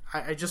 because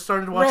I just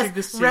started watching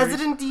this series.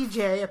 Resident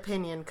DJ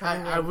opinion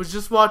coming in. I was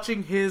just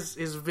watching his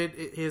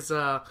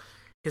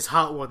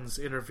Hot Ones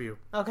interview.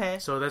 Okay.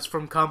 So that's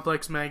from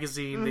Complex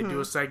Magazine. They do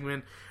a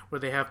segment where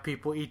they have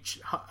people eat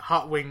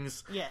hot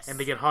wings. Yes. And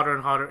they get hotter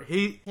and hotter.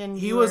 He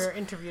was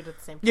interviewed at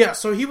the same time. Yeah,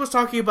 so he was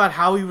talking about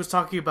how he was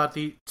talking about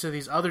to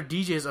these other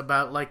DJs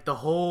about the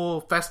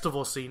whole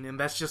festival scene, and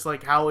that's just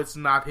how it's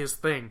not his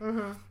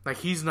thing.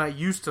 He's not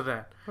used to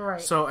that.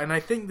 Right. So, and I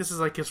think this is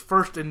his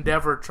first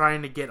endeavor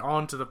trying to get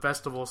onto the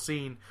festival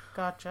scene.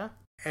 Gotcha.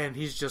 And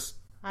he's just...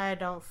 I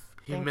don't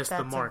think missed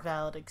the that's mark. a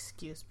valid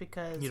excuse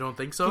because... You don't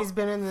think so? He's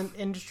been in the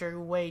industry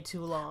way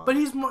too long. But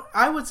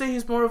I would say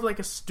he's more of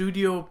a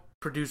studio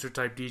producer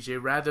type DJ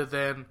rather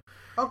than...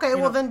 Okay,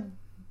 well then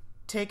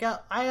take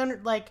out... I don't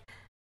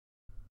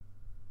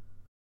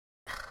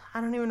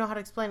even know how to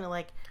explain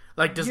it.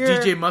 Does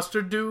DJ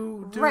Mustard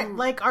do...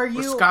 Right, are you...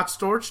 Or Scott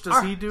Storch,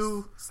 does he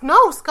do...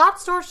 No, Scott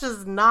Storch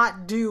does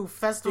not do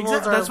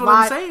festivals or that's what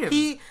live. I'm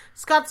saying.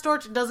 Scott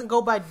Storch doesn't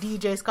go by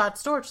DJ Scott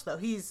Storch, though.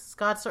 He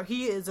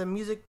is a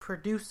music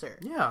producer.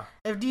 Yeah.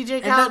 If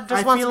DJ Khaled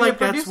just wants to be a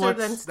producer,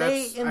 then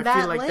stay in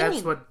that lane. I feel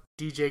that's what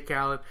DJ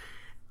Khaled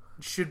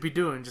should be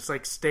doing. Just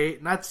not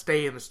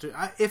stay in the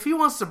studio. If he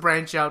wants to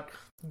branch out,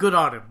 good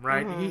on him,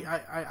 right?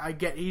 I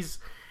get he's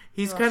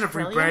kind of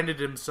rebranded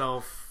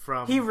himself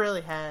from... He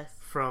really has.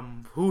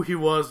 From who he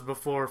was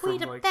before. We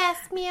the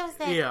best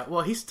music. Yeah,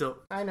 well, he still...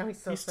 I know he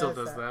still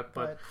does that,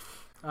 but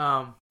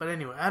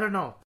anyway, I don't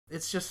know.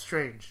 It's just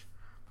strange.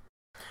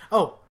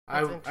 Oh, I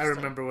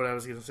remember what I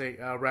was going to say.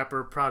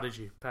 Rapper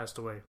Prodigy passed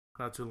away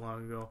not too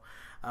long ago.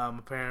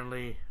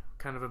 Apparently,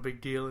 kind of a big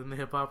deal in the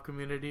hip hop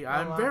community.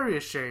 I'm very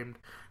ashamed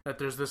that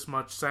there's this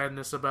much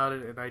sadness about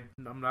it, and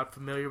I'm not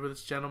familiar with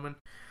this gentleman.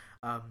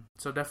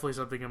 So definitely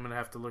something I'm going to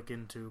have to look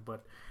into.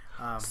 But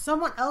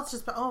someone else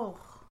just... Oh,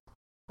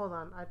 hold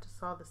on. I just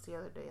saw this the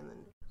other day in the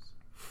news.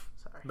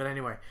 Sorry. But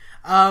anyway,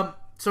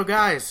 so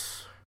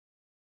guys,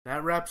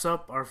 that wraps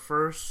up our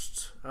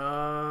first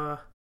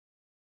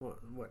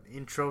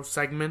intro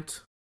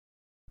segment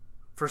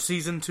for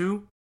season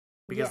 2,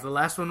 because the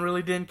last one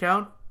really didn't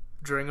count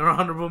during our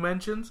honorable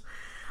mentions.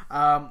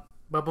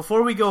 But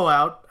before we go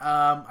out,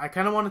 I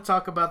kind of want to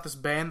talk about this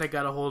band that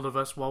got a hold of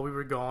us while we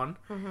were gone,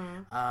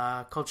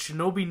 called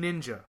Shinobi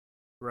Ninja,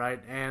 right?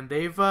 And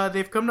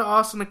they've come to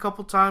Austin a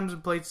couple times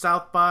and played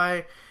South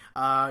by.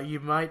 You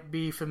might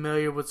be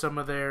familiar with some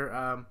of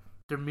their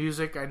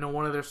music. I know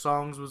one of their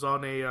songs was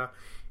on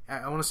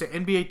I want to say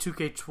NBA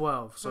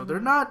 2K12. So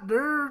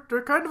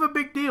they're kind of a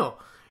big deal.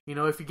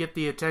 If you get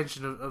the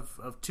attention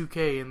of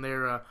 2K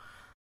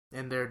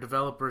and their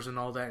developers and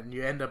all that, and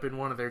you end up in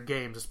one of their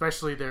games,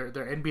 especially their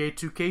NBA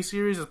 2K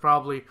series is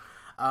probably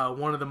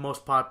one of the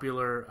most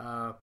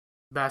popular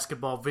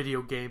basketball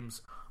video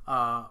games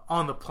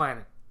on the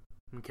planet.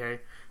 Okay,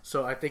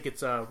 so I think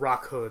it's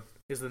Rock Hood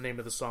is the name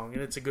of the song,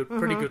 and it's a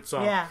pretty good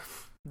song. Yeah.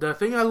 The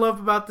thing I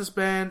love about this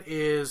band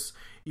is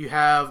you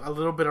have a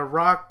little bit of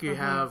rock, you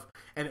have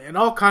and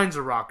all kinds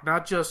of rock,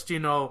 not just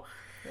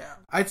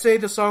I'd say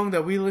the song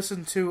that we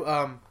listen to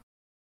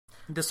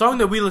is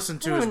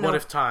What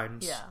If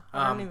Times. Yeah,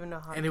 I don't even know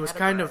how. And it was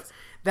kind of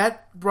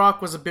that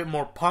rock was a bit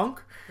more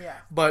punk. Yeah.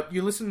 But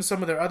you listen to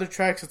some of their other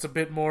tracks, it's a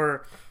bit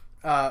more.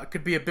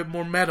 Could be a bit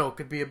more metal.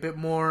 Could be a bit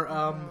more.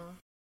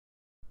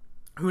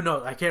 Who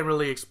knows? I can't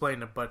really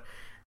explain it, but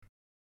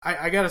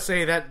I gotta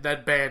say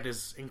that band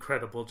is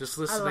incredible. Just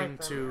listening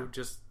to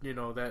just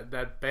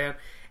that band,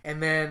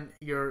 and then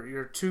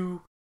your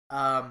two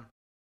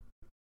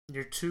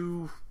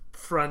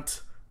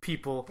front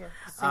people. Yeah,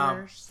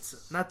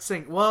 singers. Not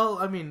sing. Well,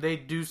 I mean, they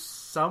do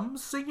some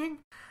singing,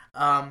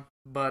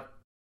 but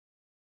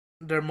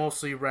they're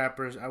mostly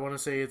rappers. I want to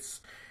say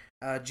it's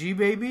G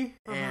Baby,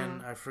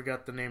 and I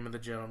forgot the name of the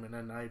gentleman.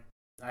 And I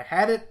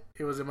had it.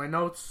 It was in my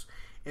notes.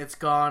 It's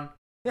gone.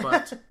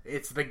 But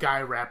it's the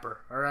guy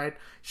rapper, alright?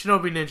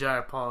 Shinobi Ninja, I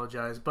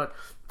apologize. But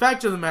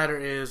fact of the matter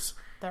is...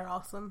 They're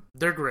awesome.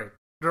 They're great.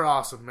 They're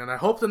awesome. And I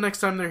hope the next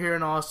time they're here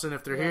in Austin,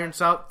 if they're here in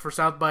South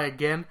by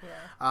again,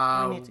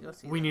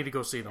 we need to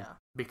go see them. Yeah.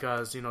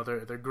 Because, you know,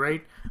 they're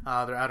great.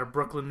 They're out of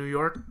Brooklyn, New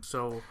York.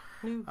 So,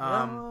 New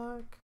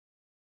York.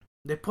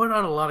 They put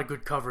out a lot of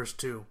good covers,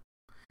 too.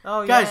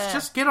 Oh, guys,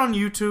 just get on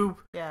YouTube.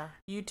 Yeah,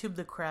 YouTube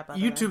the crap out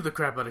of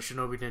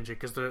Shinobi Ninja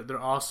because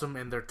they're awesome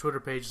and their Twitter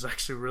page is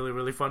actually really,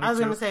 really funny. I was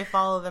going to say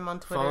follow them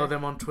on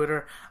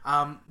Twitter.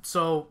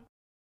 So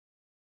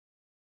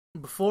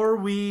before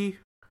we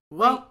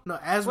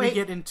we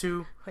get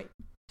into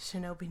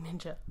Shinobi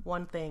Ninja,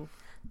 one thing,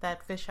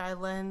 that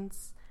fisheye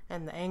lens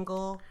and the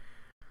angle,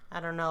 I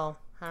don't know.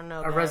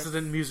 A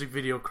resident music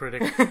video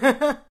critic.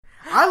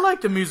 I like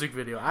the music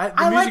video.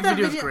 The music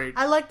video is great.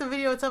 I like the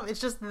video itself.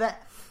 It's just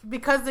that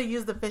because they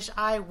use the fish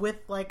eye with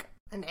like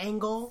an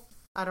angle,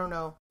 I don't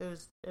know. It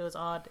was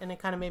odd, and it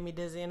kind of made me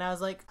dizzy. And I was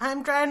like,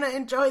 I'm trying to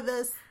enjoy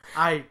this.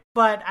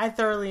 But I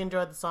thoroughly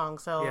enjoyed the song.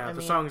 So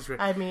the song is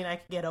great. I mean, I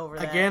could get over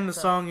that. Again, the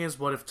song is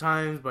 "What If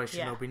Times" by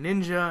Shinobi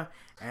Ninja,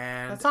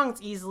 and that song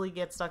easily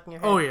gets stuck in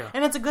your head. Oh yeah,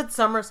 and it's a good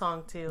summer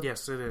song too.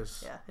 Yes, it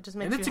is. Yeah, it just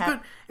makes it's a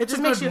good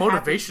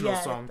motivational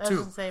song too. I was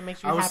gonna say, it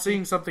makes you I was happy.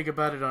 seeing something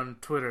about it on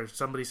Twitter.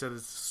 Somebody said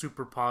it's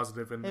super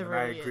positive, and really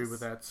I agree with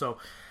that. So.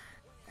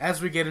 As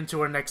we get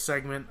into our next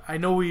segment, I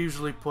know we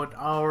usually put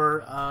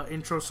our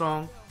intro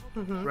song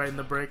right in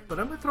the break, but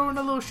I'm going to throw in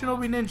a little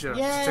Shinobi Ninja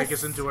to take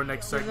us into our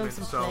next segment.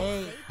 So,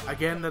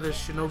 again, that is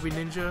Shinobi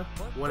Ninja,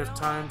 What If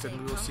Times, and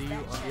we will see you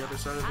on the other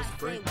side of this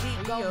break.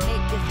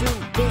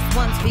 This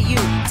one's for you,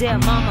 dear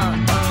mama.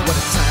 What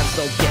if times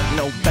don't get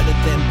no better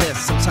than this?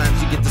 Sometimes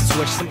you get the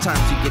switch,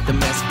 sometimes you get the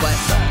miss, but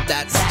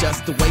that's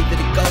just the way that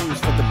it goes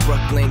for the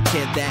Brooklyn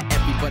kid that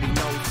everybody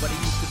knows, but it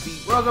used to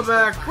be. Welcome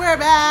back. We're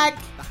back.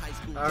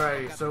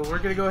 Alright, so we're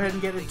gonna go ahead and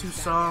get into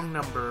song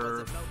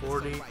number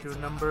 40 to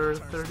number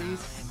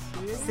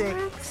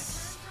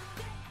 36.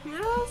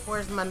 Yes.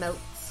 Where's my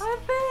notes? I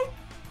think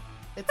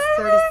it's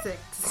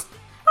 36.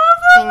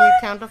 Can you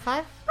count to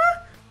 5?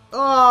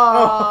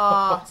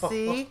 Oh,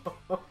 see?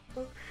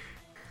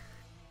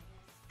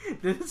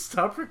 Did it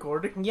stop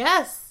recording?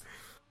 Yes.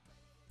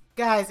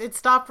 Guys, it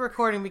stopped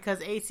recording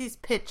because AC's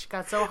pitch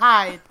got so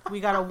high, we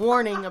got a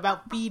warning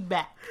about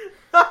feedback.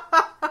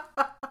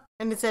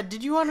 And it said,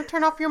 did you want to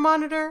turn off your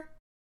monitor?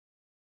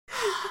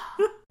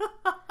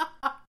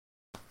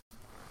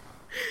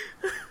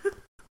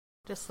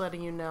 Just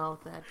letting you know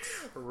that.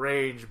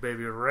 Range,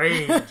 baby,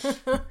 range.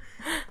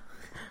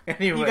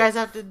 Anyway. You guys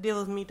have to deal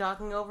with me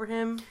talking over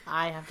him.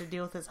 I have to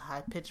deal with his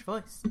high-pitched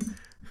voice.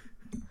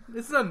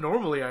 It's not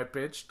normally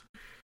high-pitched.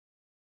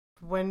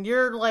 When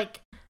you're,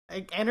 like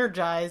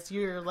energized,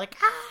 you're like,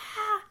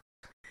 ah!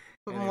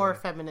 But anyway. More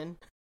feminine.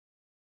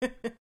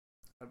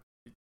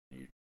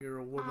 You're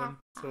a woman,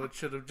 so it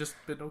should have just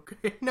been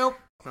okay. Nope.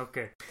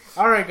 Okay.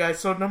 Alright, guys,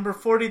 so number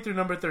 40 through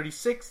number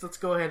 36, let's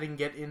go ahead and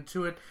get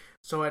into it.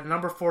 So at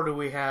number 40,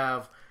 we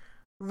have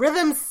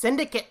Rhythm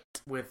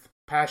Syndicate. With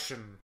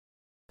Passion.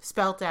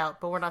 Spelt out,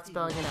 but we're not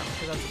spelling it out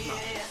because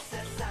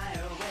that's not.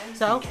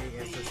 So,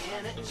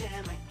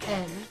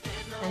 and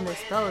they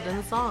spell it in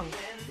the song.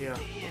 Yeah.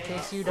 In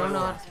case you don't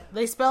know,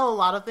 they spell a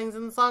lot of things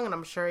in the song, and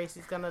I'm sure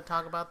AC's going to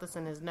talk about this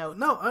in his notes.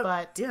 No,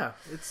 but yeah,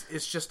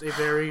 it's just a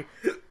very...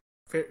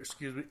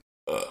 Excuse me.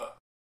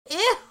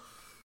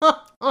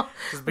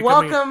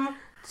 Welcome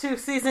to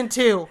season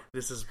 2.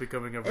 This is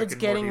becoming a Rick It's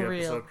and getting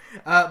Morty real.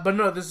 episode. But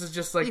no, this is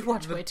just like you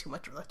watch way too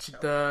much of that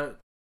show.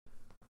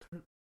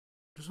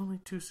 There's only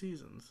 2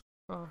 seasons.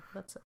 Oh,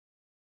 that's it.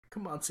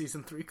 Come on,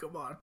 season 3, come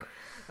on.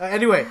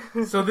 Anyway,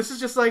 so this is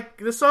just like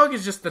this song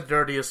is just the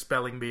dirtiest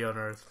spelling bee on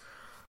earth.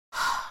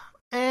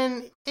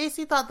 And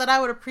AC thought that I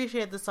would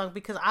appreciate this song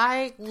because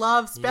I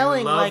love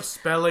spelling. You love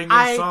spelling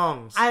in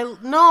songs.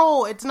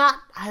 No, it's not.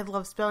 I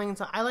love spelling in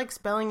songs. I like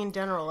spelling in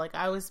general. Like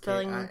I was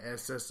spelling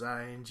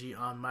Kissing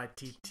on my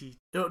TT.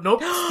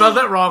 Nope, spelled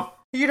that wrong.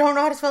 You don't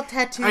know how to spell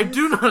tattoos? I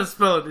do know how to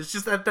spell it. It's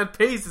just at that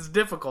pace is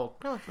difficult.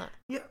 No, it's not.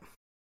 Yeah.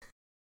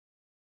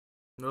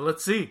 Well,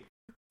 let's see.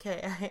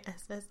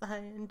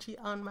 Kissing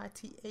on my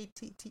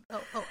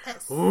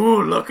TATTOOS.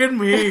 Ooh, look at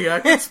me. I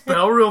can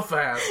spell real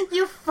fast.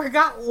 You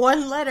forgot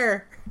one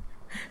letter.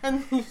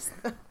 And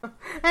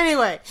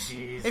anyway,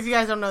 jeez. If you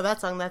guys don't know that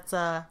song, that's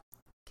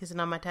Kissing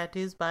on My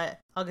Tattoos by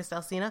August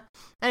Alsina.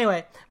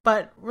 Anyway,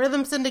 but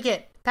Rhythm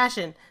Syndicate,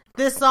 Passion.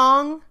 This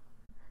song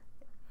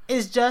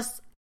is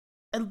just,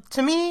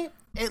 to me,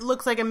 it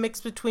looks like a mix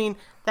between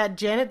that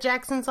Janet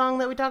Jackson song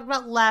that we talked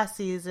about last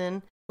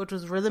season, which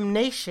was Rhythm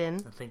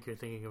Nation. I think you're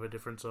thinking of a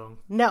different song.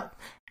 No.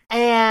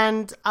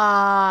 And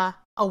a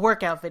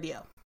workout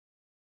video.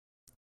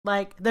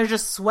 Like, there's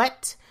just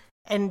sweat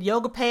and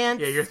yoga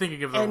pants. Yeah, you're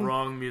thinking of the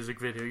wrong music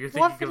video. You're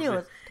thinking what video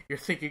is it? You're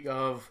thinking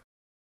of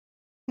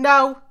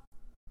No.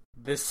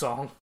 This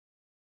song.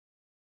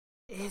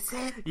 Is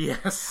it?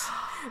 Yes.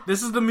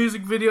 This is the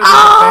music video.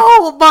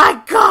 Oh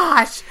my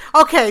gosh!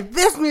 Okay,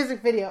 this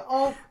music video.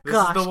 Oh This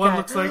gosh, is the one.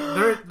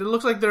 guys. It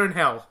looks like they're in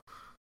hell.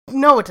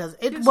 No, it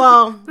doesn't. There's The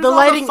all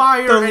lighting, the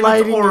fire the and it's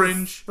lighting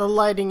orange. the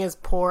lighting is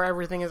poor.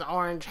 Everything is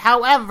orange.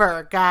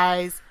 However,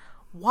 guys,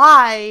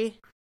 why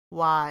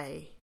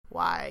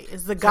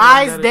is the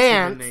guys' Tell them that it's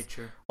human dance?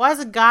 nature. Why is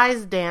the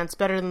guys' dance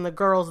better than the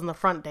girls in the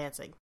front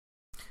dancing?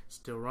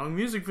 Still wrong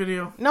music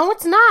video. No,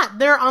 it's not.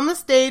 They're on the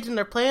stage and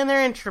they're playing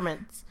their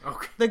instruments.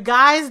 Okay. The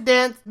guys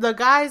dance. The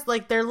guys,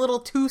 like, their little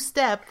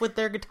two-step with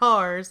their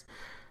guitars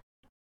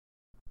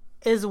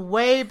is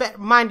way better.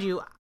 Mind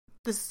you,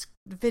 this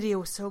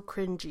video is so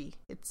cringy.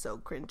 It's so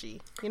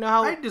cringy. You know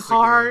how I disagree.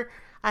 hard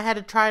I had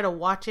to try to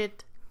watch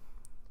it?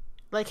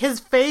 Like, his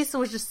face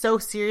was just so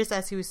serious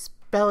as he was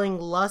spelling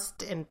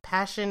lust and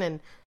passion, and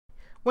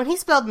when he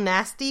spelled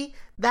nasty,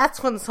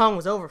 that's when the song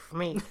was over for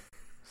me.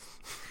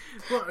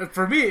 Well,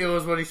 for me, it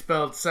was when he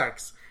spelled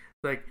sex.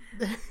 Like,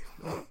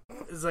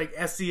 it's like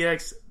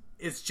SEX.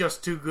 It's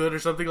just too good or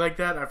something like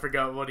that. I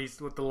forgot what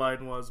the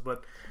line was,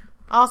 but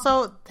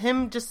Also,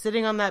 him just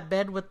sitting on that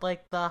bed with,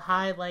 like, the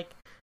high, like,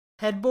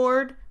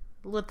 headboard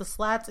with the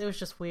slats, it was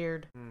just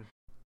weird.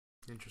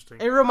 interesting.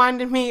 It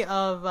reminded me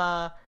of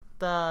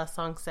the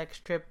song Sex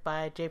Trip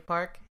by Jay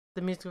Park.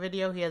 The music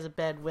video, he has a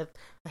bed with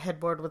a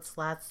headboard with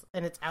slats,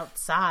 and it's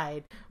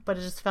outside, but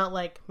it just felt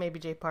like maybe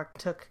Jay Park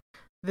took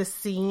this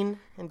scene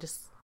and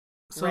just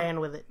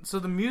ran with it. So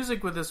the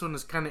music with this one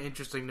is kind of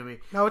interesting to me.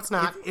 No, it's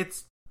not.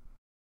 It's.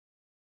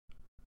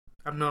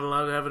 I'm not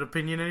allowed to have an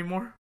opinion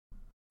anymore?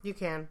 You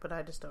can, but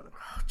I just don't know.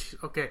 Oh, geez.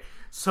 Okay,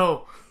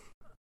 so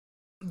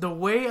the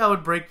way I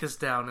would break this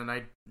down,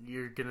 and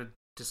you're gonna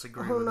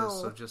disagree with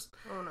this, so just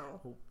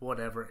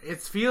whatever.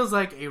 It feels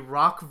like a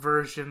rock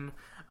version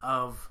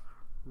of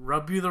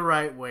 "Rub You the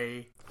Right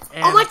Way."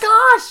 And, oh my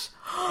gosh!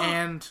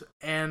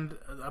 and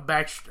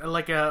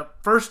a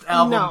first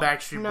album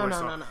Backstreet Boys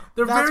song. No.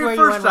 Their That's very where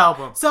you first went wrong.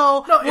 album.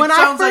 So No, when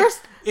I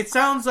first, it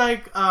sounds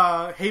like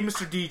Hey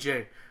Mr.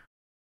 DJ.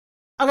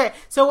 okay,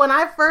 so when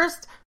I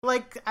first,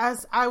 like,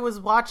 as I was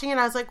watching it,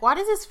 I was like, why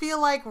does this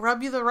feel like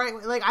Rub You the Right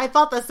Way? Like, I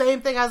thought the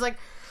same thing. I was like,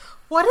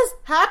 what is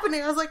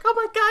happening? I was like, oh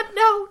my god,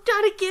 no,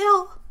 Johnny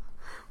Gill.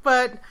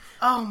 But,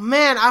 oh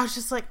man, I was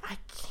just like, I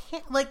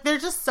can't, like,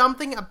 there's just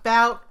something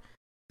about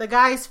the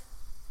guy's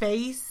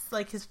face,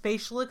 like, his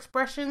facial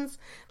expressions.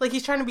 Like,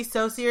 he's trying to be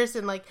so serious,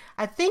 and, like,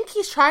 I think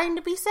he's trying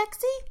to be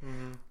sexy,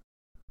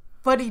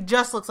 but he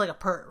just looks like a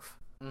perv.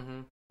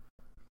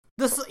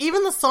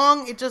 Even the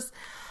song, it just...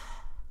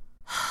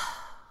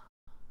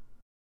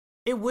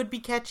 It would be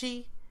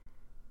catchy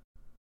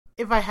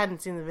if I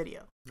hadn't seen the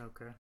video.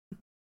 Okay.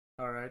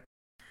 Alright.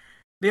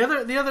 The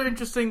other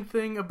interesting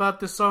thing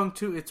about this song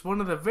too, it's one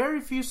of the very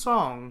few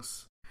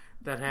songs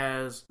that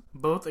has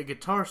both a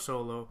guitar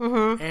solo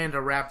and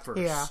a rap verse.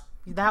 Yeah.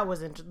 That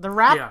was interesting. The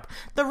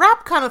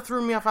rap kind of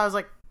threw me off. I was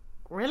like,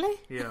 really?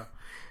 Yeah.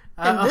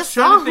 And this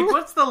trying song? to think,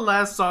 what's the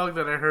last song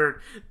that I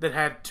heard that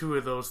had two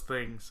of those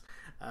things?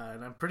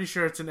 And I'm pretty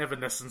sure it's an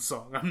Evanescence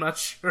song. I'm not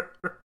sure.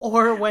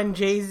 Or when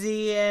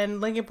Jay-Z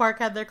and Linkin Park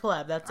had their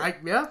collab. That's it.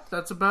 Yeah,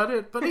 that's about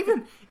it. But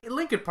even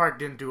Linkin Park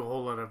didn't do a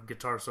whole lot of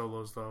guitar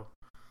solos, though.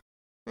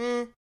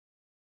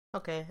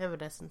 Okay,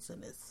 Evanescence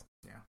it is.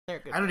 Yeah. They're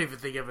good. I don't even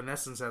think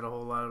Evanescence had a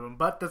whole lot of them,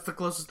 but that's the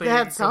closest thing They I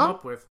had can some? come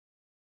up with.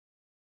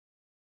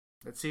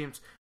 It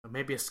seems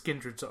maybe a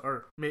Skindred song,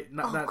 or good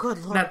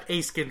Lord. not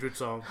a Skindred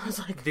song, I was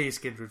like... the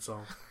Skindred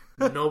song.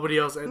 Nobody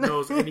else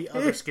knows any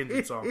other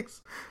Skindred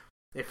songs.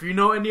 If you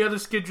know any other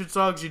Skindred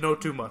songs, you know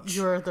too much.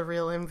 You're the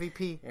real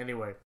MVP.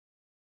 Anyway.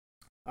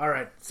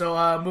 Alright,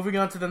 so moving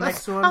on to the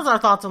next one. That was our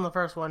thoughts on the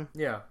first one.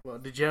 Yeah, well,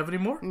 did you have any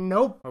more?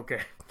 Nope.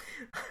 Okay.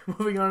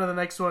 Moving on to the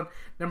next one.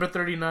 Number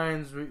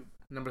 39,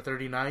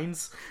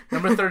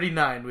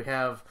 we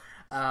have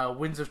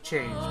Winds of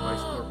Change by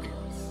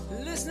Scorpions.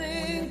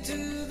 Listening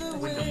to the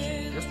Wind of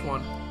Change. Just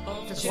one.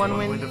 Just one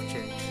wind. Wind of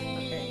Change.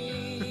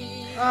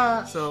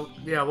 Okay. So,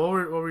 yeah, what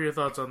were your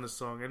thoughts on this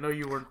song? I know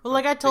you weren't. Well,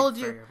 like I told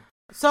you, fan.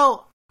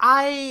 So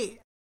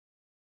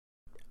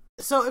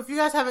if you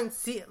guys haven't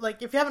seen,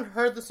 like, if you haven't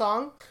heard the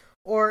song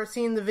or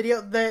seen the video,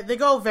 they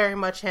go very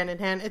much hand in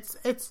hand.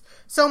 It's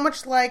so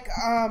much like,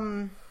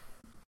 you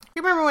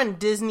remember when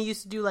Disney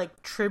used to do,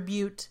 like,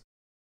 tribute,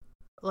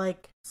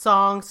 like,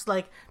 songs,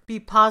 like, be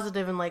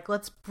positive and, like,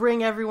 let's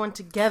bring everyone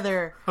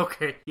together.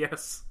 Okay,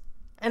 yes.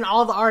 And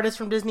all the artists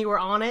from Disney were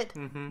on it.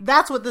 Mm-hmm.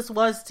 That's what this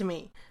was to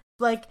me.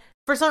 Like,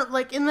 for some,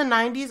 like, in the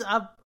 90s,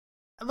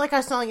 like I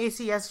was telling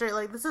AC yesterday,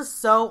 like, this is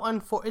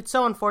it's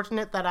so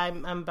unfortunate that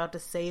I'm about to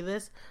say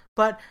this,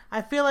 but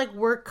I feel like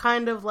we're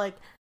kind of like,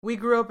 we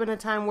grew up in a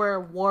time where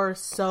war is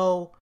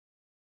so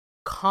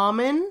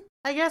common,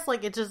 I guess,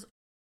 like, it just,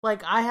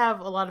 like, I have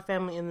a lot of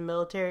family in the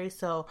military,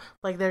 so,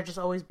 like, they're just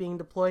always being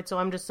deployed, so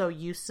I'm just so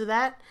used to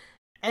that,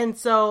 and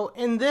so,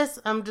 in this,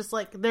 I'm just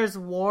like, there's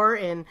war,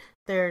 and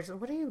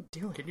what are you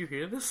doing? Can you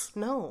hear this?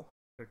 No.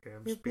 Okay,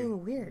 I'm You're just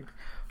being weird.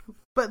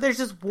 But there's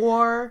just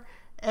war,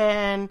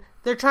 and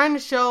they're trying to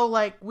show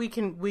like we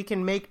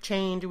can make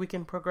change, we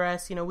can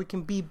progress, we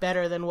can be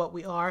better than what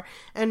we are.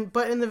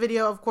 But in the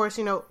video, of course,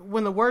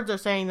 when the words are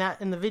saying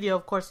that in the video,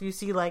 of course, you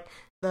see like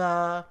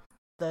the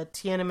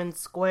Tiananmen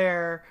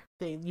Square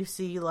thing. You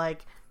see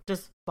like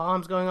just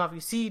bombs going off.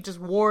 You see just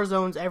war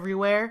zones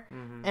everywhere,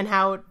 and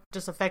how it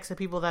just affects the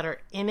people that are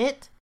in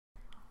it.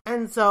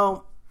 And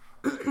so,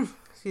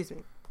 excuse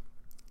me.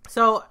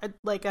 So,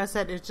 like I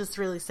said, it's just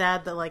really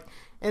sad that, like,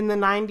 in the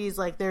 90s,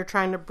 like, they're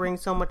trying to bring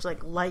so much,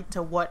 like, light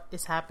to what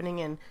is happening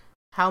and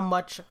how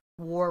much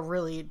war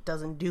really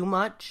doesn't do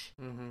much.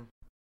 Mm-hmm.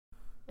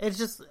 It's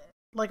just,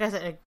 like I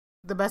said,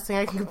 the best thing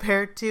I can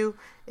compare it to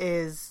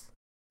is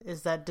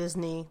that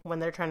Disney, when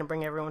they're trying to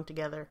bring everyone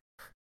together.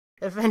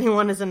 If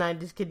anyone is a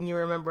 90s kid and you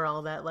remember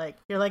all that, like,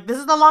 you're like, this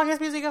is the longest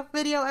music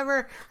video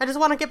ever. I just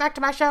want to get back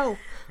to my show.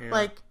 Yeah.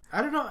 Like,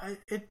 I don't know.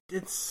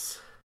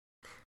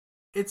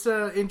 It's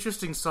an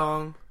interesting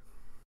song.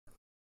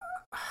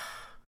 I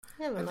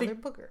have another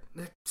booger.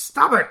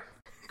 Stop it!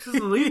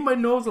 Just leave my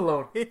nose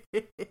alone.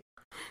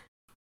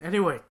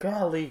 Anyway,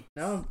 golly.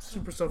 Now I'm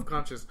super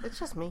self-conscious. It's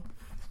just me.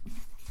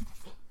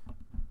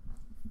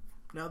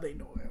 Now they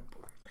know I have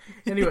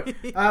boogers. Anyway,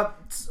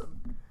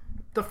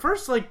 the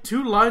first, like,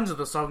 2 lines of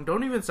the song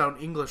don't even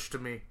sound English to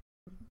me.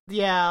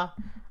 Yeah.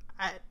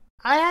 I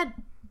had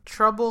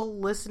trouble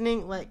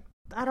listening, like,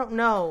 I don't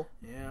know.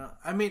 Yeah,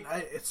 I mean,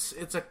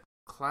 it's a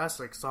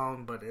classic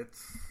song, but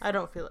I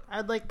don't feel it.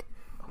 I'd like...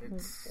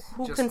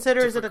 Who just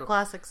considers difficult. it a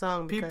classic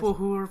song? People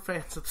who are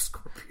fans of the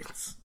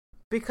Scorpions.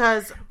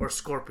 Because... Or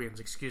Scorpions,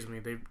 excuse me.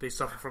 They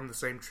suffer from the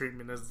same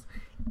treatment as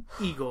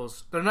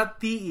Eagles. They're not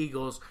the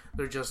Eagles,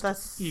 they're just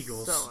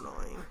Eagles. That's so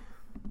annoying.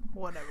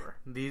 Whatever.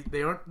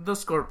 They aren't the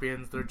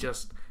Scorpions, they're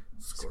just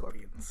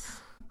Scorpions.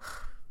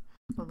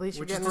 At least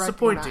you're Which is getting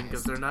disappointing,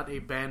 because they're not a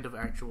band of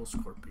actual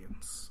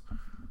Scorpions.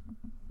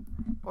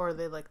 Or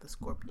they like the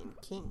Scorpion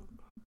King.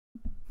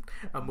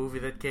 A movie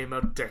that came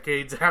out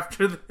decades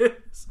after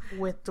this.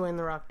 With Dwayne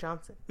The Rock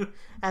Johnson.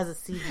 As a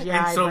CGI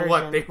And so version.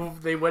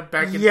 what? They went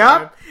back in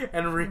time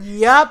and...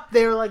 Yep,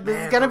 they were like, this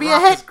is gonna be a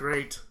hit. Is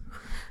great.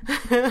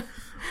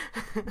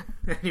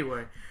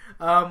 Anyway.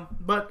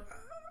 But...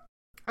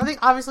 I think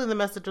obviously the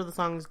message of the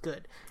song is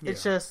good. Yeah.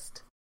 It's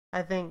just...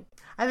 I think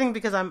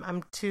because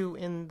I'm too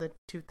in the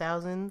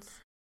 2000s.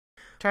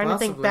 Trying to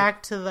think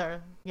back to the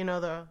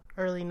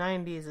early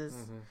 90s is,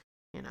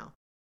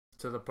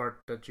 To the part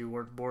that you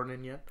weren't born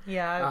in yet?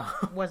 Yeah,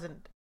 I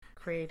wasn't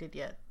created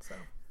yet, so.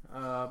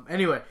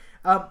 Anyway,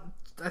 I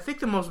think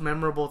the most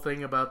memorable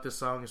thing about this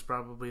song is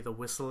probably the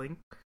whistling.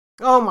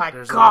 Oh my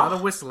There's god! There's a lot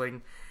of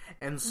whistling.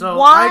 And so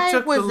I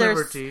took the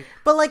liberty.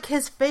 But like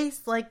his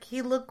face, like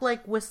he looked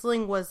like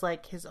whistling was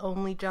like his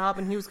only job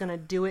and he was going to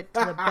do it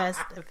to the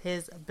best of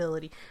his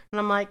ability. And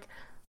I'm like,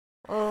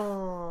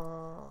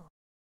 oh...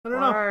 I don't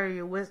know. Why are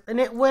you whistling? And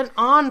it went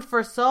on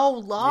for so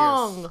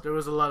long. Yes, there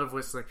was a lot of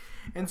whistling.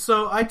 And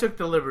so I took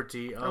the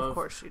liberty of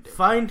course you did.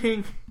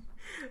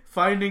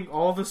 finding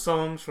all the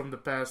songs from the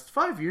past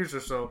 5 years or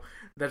so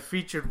that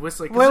featured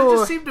whistling. Because there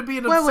just seemed to be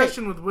an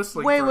obsession with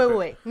whistling.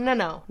 Wait.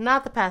 No.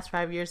 Not the past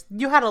 5 years.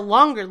 You had a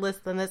longer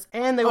list than this,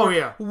 and they were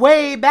Oh,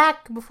 way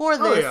back before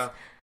this. Oh, yeah.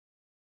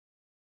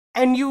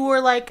 And you were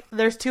like,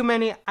 there's too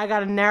many, I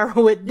gotta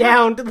narrow it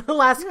down to the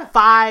last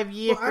 5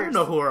 years. Well, I don't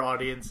know who our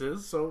audience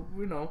is, so,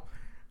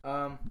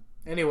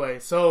 anyway,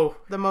 so...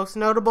 The most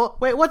notable...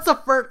 Wait, what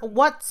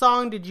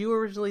song did you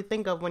originally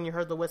think of when you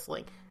heard the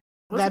whistling?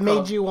 That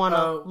made you want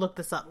to look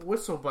this up?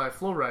 Whistle by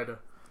Flo Rida.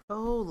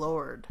 Oh,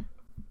 Lord.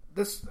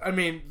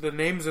 The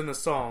name's in the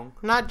song.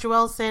 Not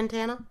Joel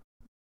Santana?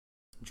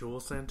 Joel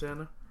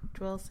Santana?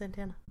 Joel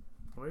Santana.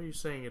 Why are you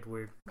saying it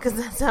weird? Because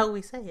that's how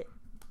we say it.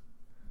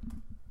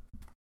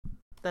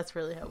 That's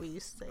really how we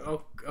used to say it.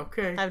 Oh,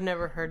 okay. I've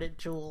never heard it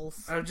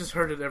Jules. I've just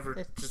heard it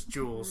just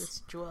Jules. It's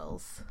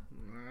Jules.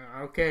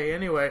 Okay,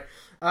 anyway.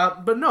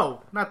 But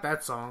no, not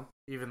that song,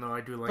 even though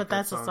I do like that song. But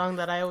that's a song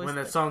that I always... When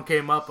that song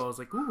came up, I was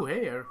like, ooh,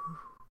 hey.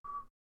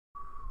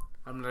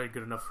 I'm not a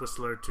good enough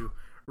whistler to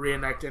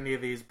reenact any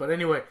of these. But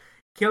anyway,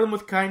 Kill 'Em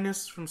With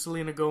Kindness from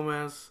Selena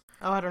Gomez.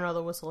 Oh, I don't know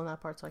the whistle in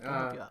that part, so I can't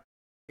help you out.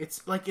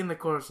 It's like in the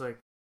chorus, like...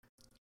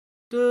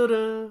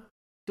 Da-da.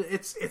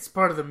 It's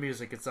part of the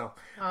music itself.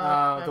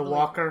 The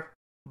Walker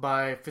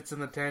by Fits in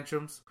the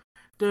Tantrums.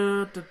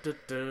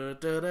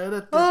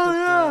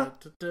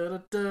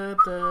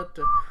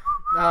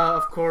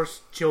 Of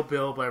course, Kill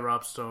Bill by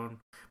Rob Stone.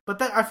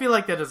 But I feel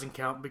like that doesn't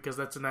count because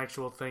that's an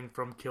actual thing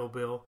from Kill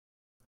Bill.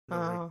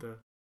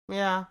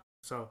 Yeah.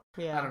 So,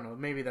 yeah. I don't know.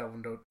 Maybe that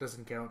one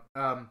doesn't count.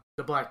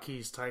 The Black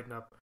Keys, Tighten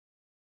Up.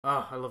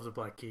 Oh, I love the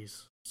Black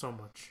Keys so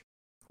much.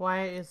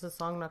 Why is the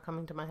song not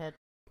coming to my head?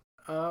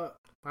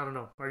 I don't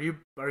know. Are you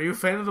a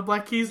fan of the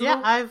Black Keys?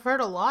 Yeah, I've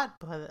heard a lot,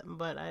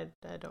 but I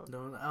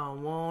don't. I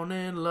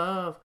wanted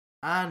love.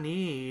 I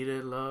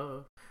needed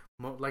love.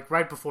 Like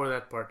right before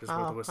that part is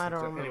where the whistle. I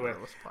don't remember anyway,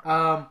 this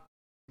part.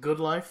 Good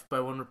Life by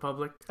One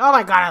Republic. Oh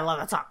my god, I love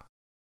that song.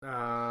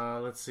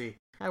 Let's see.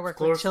 I worked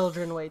with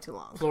children way too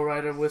long. Flo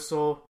Rida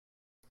Whistle,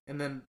 and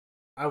then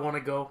I Want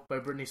to Go by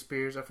Britney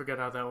Spears. I forgot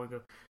how that one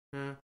goes.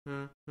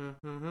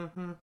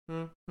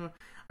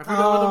 I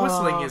forgot where the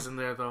whistling is in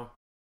there, though.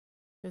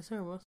 Is there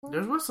a whistling?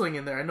 There's whistling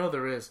in there. I know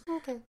there is.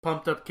 Okay.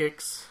 Pumped Up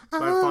Kicks by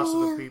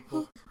Foster the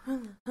People.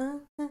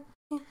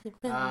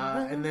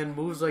 And then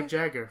Moves Like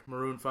Jagger,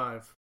 Maroon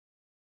 5.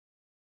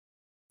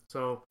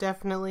 So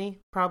Definitely,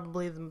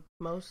 probably the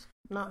most,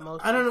 not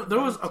most. I don't know. There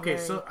was it's okay.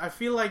 very- So I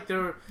feel like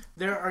there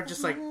are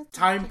just like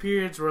time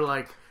periods where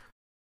like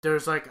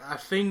there's like a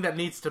thing that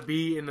needs to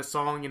be in the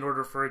song in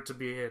order for it to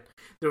be a hit.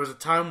 There was a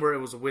time where it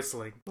was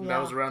whistling. And Yeah.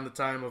 That was around the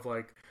time of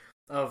like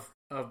of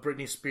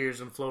Britney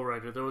Spears and Flo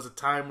Rida. There was a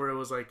time where it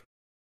was like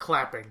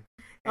clapping.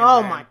 And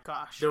Oh then my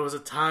gosh. There was a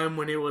time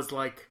when it was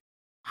like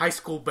high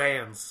school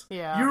bands.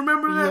 Yeah. You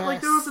remember that?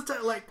 Like there was a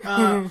Yes.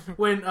 time like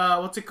when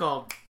what's it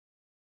called?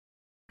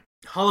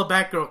 Holla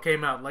Back Girl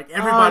came out. Like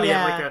everybody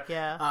had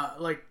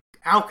like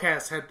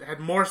Outkast had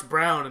Morris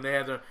Brown and they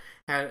had a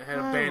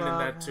band in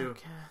that too.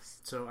 Outkast.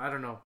 So I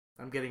don't know.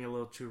 I'm getting a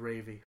little too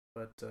ravey,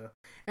 but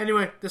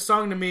anyway, the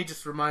song to me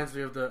just reminds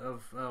me of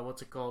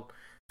what's it called?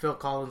 Phil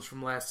Collins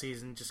from last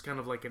season, just kind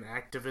of like an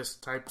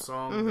activist type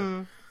song.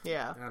 Mm-hmm.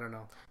 Yeah. I don't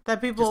know.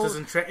 That people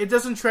Just it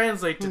doesn't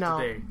translate to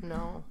today.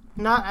 No,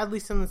 not at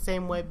least in the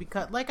same way.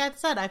 Because, like I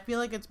said, I feel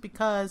like it's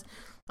because,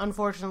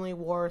 unfortunately,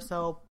 war is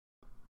so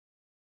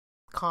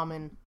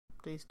common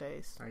these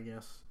days, I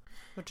guess.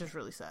 which is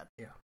really sad.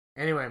 Yeah.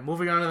 Anyway,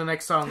 moving on to the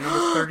next song,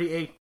 number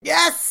 38.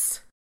 Yes,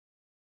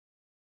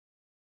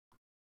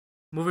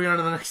 Moving on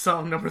to the next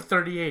song, number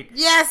 38.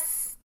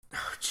 yes.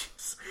 Oh,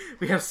 jeez.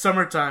 We have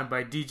Summertime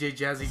by DJ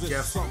Jazzy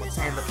Jeff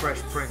and the Fresh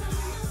Prince.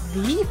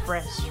 The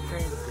Fresh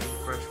Prince.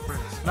 Fresh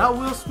Prince. Not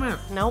Will Smith.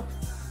 Nope.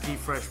 The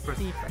Fresh Prince.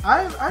 The Fresh.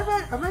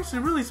 I'm actually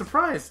really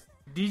surprised.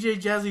 DJ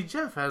Jazzy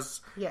Jeff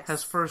has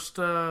first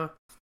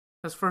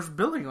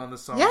billing on the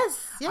song.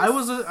 Yes.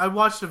 I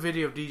watched a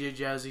video of DJ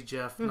Jazzy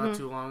Jeff not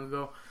too long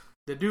ago.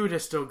 The dude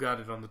has still got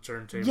it on the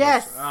turntables.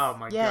 Yes. Oh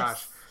my Yes.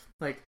 gosh.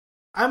 Like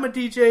I'm a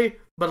DJ,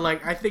 but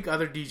like I think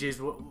other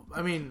DJs.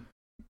 I mean,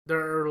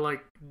 there are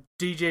like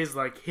DJs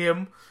like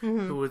him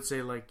who would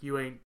say like you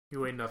ain't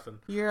nothing.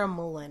 You're a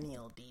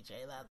millennial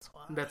DJ. That's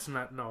why. That's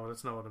not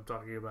what I'm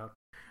talking about.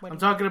 What I'm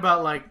do you- talking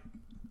about like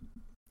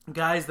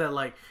guys that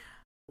like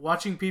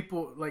watching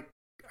people like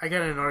I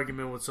got in an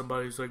argument with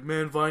somebody who's like,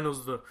 man,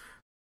 vinyl's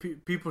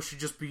people should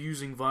just be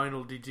using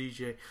vinyl to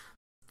DJ.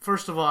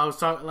 First of all, I was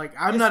talking like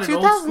I'm It's not an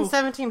old school.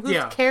 2017.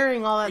 Who's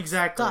carrying all that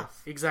Exactly,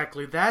 stuff?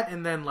 exactly that.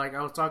 And then like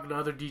I was talking to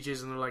other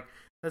DJs and they're like,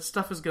 that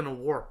stuff is gonna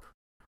warp.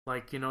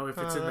 Like, you know, if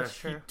it's in the that's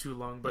true. heat too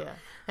long. But Yeah.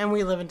 And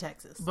we live in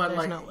Texas. but There's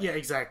like no way. yeah,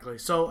 exactly.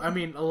 So I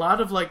mean, a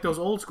lot of like those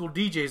old school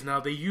DJs now,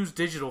 they use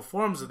digital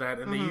forms of that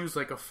and they use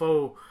like a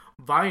faux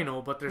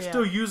vinyl, but they're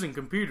still using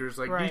computers.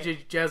 Like Right.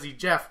 DJ Jazzy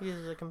Jeff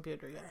Uses a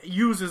computer. Yeah.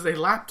 uses a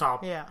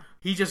laptop. Yeah.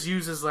 He just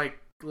uses like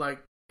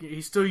he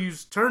still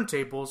uses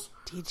turntables.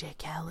 DJ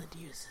Khaled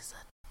uses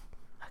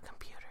a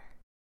computer.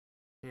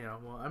 Yeah,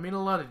 well, I mean,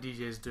 a lot of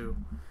DJs do.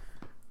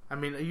 I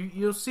mean,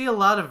 you'll see a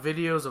lot of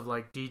videos of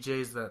like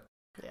DJs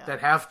that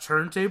have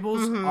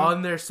turntables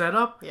on their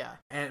setup, Yeah.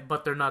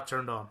 but they're not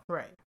turned on,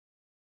 Right.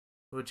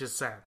 which is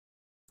sad.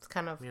 It's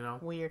kind of You know?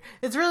 weird.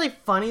 It's really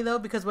funny though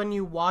because when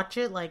you watch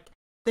it, like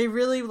they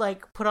really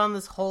like put on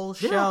this whole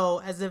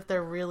show as if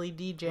they're really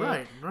DJing,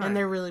 Right. and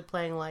they're really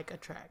playing like a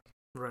track.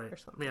 Right. or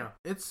something. Yeah,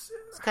 It's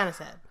kind of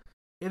sad,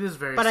 it is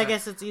very. but I sad.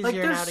 guess it's Like,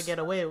 easier now there's- to get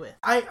away with.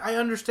 I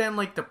understand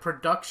like the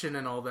production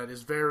and all that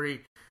is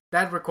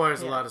that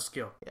requires a lot of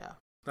skill. Yeah.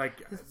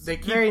 Like It's they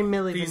keep very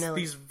Milli these Vanilli.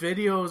 these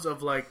videos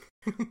of like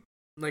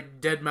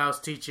Dead Mouse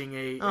teaching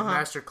a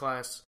master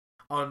class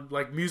on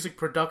like music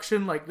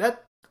production, like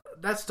that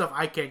stuff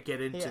I can't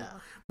get into. Yeah.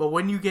 But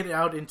when you get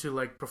out into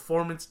like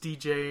performance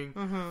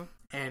DJing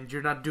and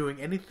you're not doing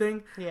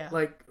anything, Yeah.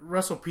 like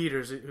Russell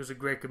Peters, who's a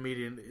great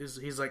comedian,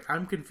 he's like,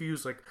 I'm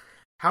confused. Like,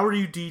 how are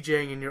you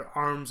DJing and your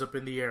arms up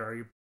in the air? Are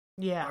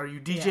you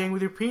DJing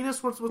with your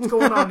penis? What's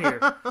going on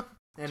here?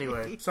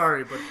 Anyway,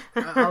 sorry, but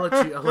I'll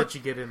let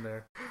you get in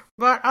there.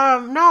 But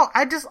no,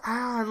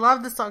 I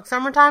love this song.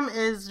 Summertime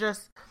is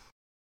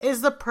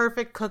the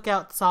perfect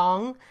cookout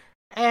song,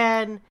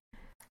 and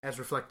As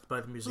reflected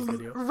by the music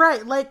video.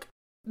 right, like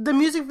the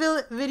music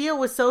video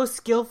was so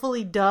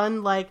skillfully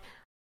done. Like,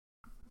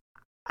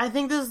 I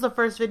think this is the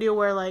first video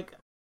where like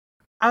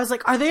I was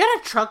like, are they on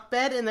a truck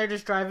bed and they're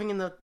just driving and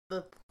the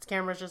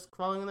camera's just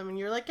following them, and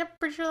you're like, yep,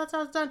 pretty sure that's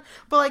how it's done.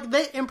 But like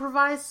they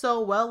improvise so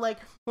well. Like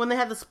when they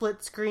had the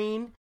split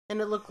screen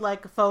and it looked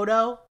like a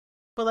photo,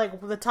 but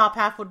like the top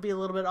half would be a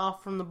little bit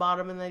off from the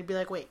bottom, and they'd be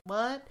like, wait,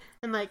 what?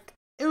 And like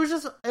it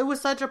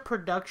was such a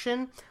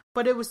production,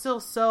 but it was still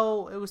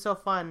so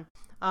fun.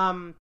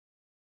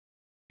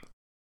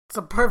 It's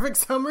a perfect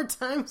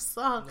summertime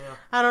song. Yeah.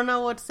 I don't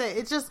know what to say.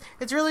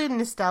 It's really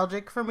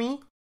nostalgic for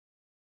me,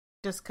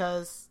 just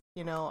because,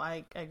 you know,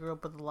 I grew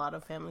up with a lot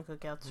of family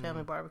cookouts,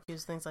 family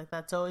barbecues, things like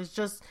that. So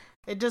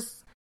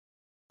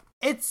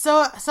it's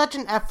such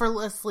an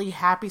effortlessly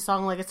happy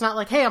song. Like, it's not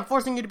like, hey, I'm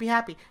forcing you to be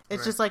happy.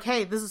 It's just like,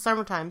 hey, this is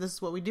summertime. This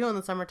is what we do in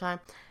the summertime.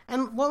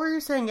 And what were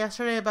you saying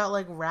yesterday about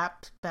like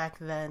rap back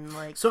then?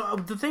 Like, So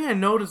the thing I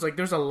noticed, like,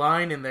 there's a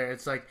line in there.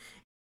 It's like,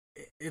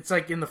 it's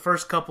like in the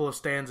first couple of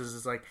stanzas,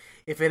 it's like,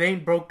 if it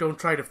ain't broke, don't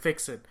try to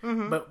fix it.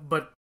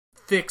 But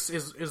fix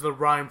is the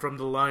rhyme from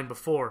the line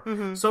before.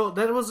 So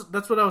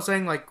that's what I was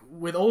saying. Like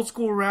with old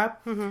school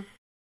rap,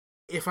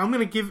 if I'm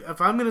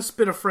gonna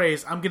spit a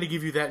phrase, I'm gonna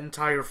give you that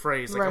entire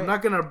phrase. Like I'm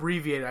not gonna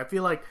abbreviate it. I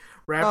feel like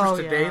rappers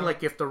today,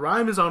 like if the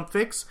rhyme is on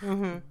fix,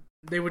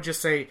 they would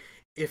just say,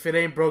 if it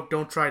ain't broke,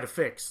 don't try to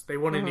fix. They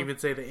wouldn't even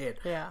say the it.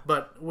 Yeah.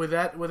 But with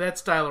that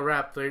style of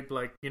rap, they'd be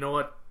like, you know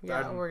what?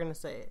 Yeah, we're gonna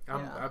say it.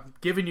 I'm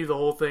giving you the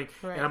whole thing,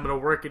 and I'm gonna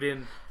work it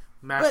in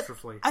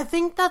masterfully. But I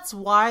think that's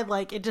why,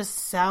 like, it just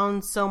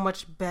sounds so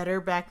much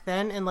better back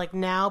then, and like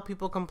now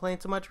people complain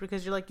so much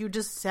because you're like, you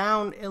just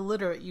sound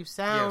illiterate, you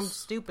sound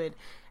stupid,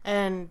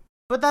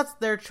 but that's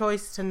their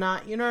choice to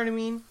not, you know what I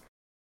mean?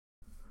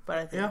 But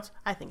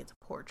I think it's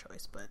a poor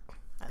choice. But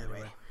either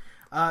way,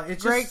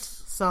 it's great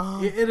just,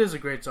 song. It is a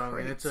great song,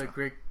 and it's a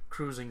great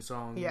cruising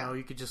song. Yeah. You know,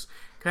 you could just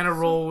kind of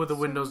roll with the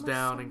windows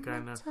down and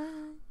kind of.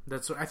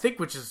 That's I think,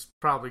 which is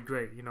probably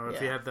great. You know, if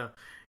you had the.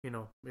 You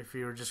know, if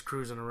you were just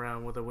cruising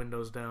around with the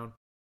windows down.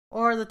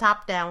 Or the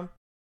top down.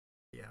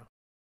 Yeah.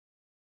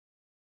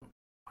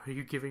 Are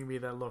you giving me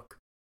that look?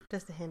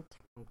 Just a hint.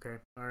 Okay,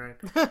 alright.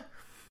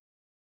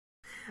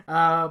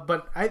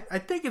 But I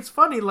think it's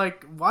funny,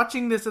 like,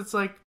 watching this, it's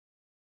like,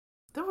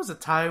 there was a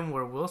time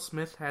where Will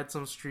Smith had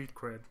some street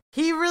cred.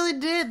 He really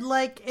did.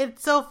 Like,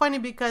 it's so funny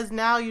because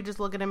now you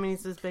just look at him and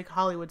he's this big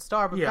Hollywood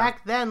star. But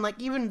back then, like,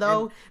 even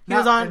though he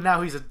was on... And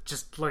now he's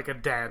just like a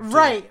dad. Too.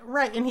 Right.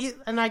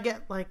 And I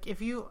get, like,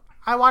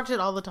 I watch it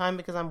all the time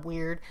because I'm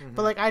weird.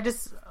 But, like, I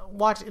just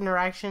watch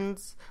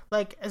interactions,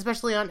 like,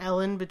 especially on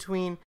Ellen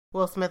between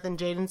Will Smith and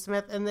Jaden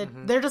Smith. And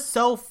they're just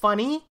so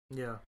funny.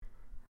 Yeah.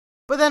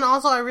 But then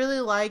also I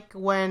really like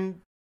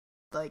when,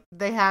 like,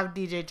 they have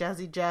DJ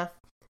Jazzy Jeff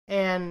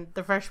and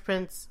the Fresh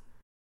Prince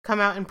come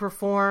out and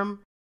perform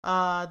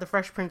the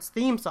Fresh Prince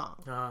theme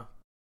song.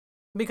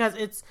 Because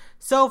it's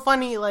so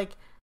funny, like,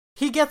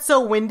 he gets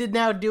so winded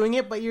now doing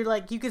it, but you're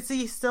like, you can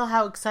see still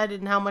how excited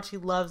and how much he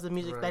loves the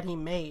music that he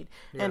made.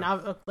 Yeah.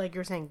 And like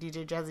you're saying,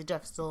 DJ Jazzy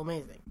Jeff is still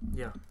amazing.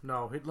 Yeah,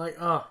 no,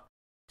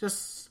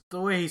 just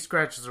the way he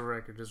scratches a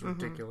record is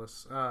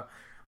ridiculous.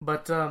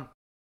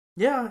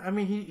 Yeah, I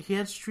mean, he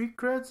had street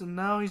creds, and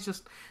now he's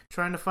just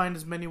trying to find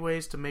as many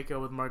ways to make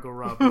out with Margot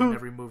Robbie in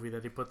every movie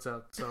that he puts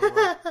out. So,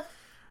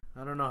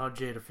 I don't know how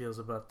Jada feels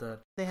about that.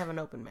 They have an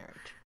open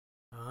marriage.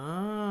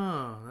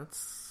 Oh,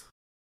 that's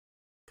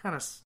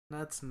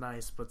that's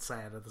nice, but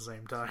sad at the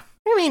same time.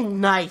 What do you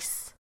mean,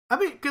 nice? I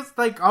mean, because,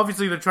 like,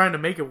 obviously they're trying to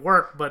make it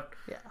work, but...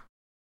 Yeah.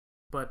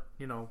 But,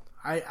 you know,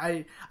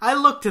 I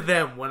look to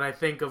them when I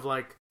think of,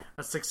 like,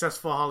 a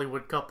successful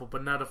Hollywood couple,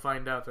 but now to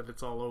find out that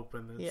it's all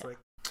open, it's like...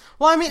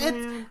 Well, I mean,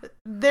 it's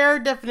their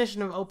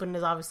definition of open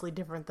is obviously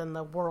different than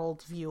the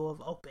world's view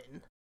of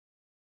open.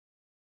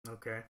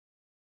 Okay.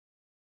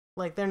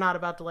 Like, they're not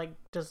about to, like,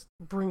 just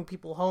bring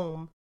people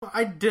home. Well,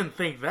 I didn't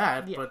think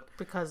that, yeah, but...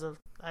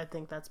 I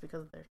think that's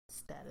because of their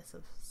status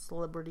of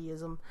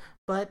celebrityism.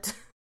 But...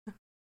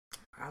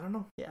 I don't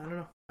know. Yeah. I don't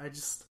know.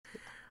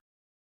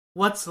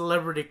 What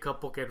celebrity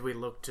couple can we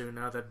look to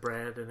now that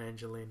Brad and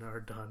Angelina are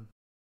done?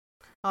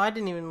 Oh, I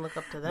didn't even look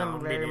up to them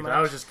very much. I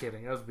was just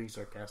kidding. I was being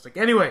sarcastic.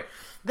 Anyway.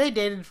 They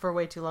dated for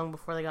way too long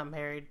before they got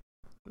married.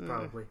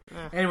 Probably.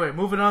 Anyway,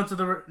 moving on to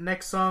the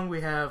next song, we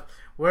have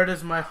Where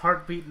Does My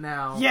Heart Beat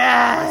Now?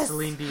 Yes! By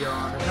Celine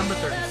Dion, at number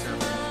 37.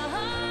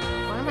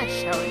 Why am I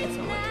shouting at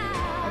so much?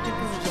 I think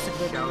this is just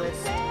a good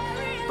list.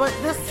 But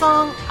this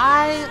song,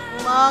 I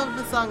love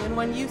the song. And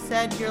when you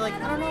said, you're like,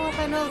 I don't know if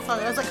I know the song,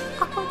 I was like,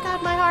 oh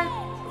God, my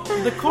heart.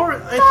 The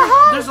chorus, I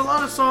think there's a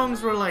lot of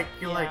songs where, like,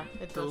 you're like,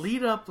 the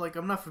lead up, like,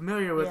 I'm not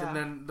familiar with, and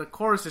then the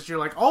chorus is, you're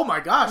like, oh my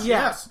gosh,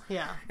 yes.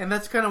 Yeah. And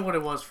that's kind of what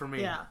it was for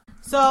me. Yeah.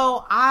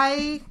 So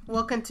I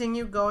will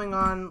continue going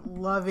on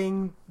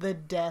loving the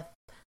death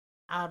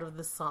out of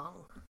the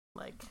song.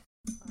 Like,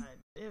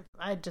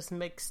 I just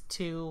mixed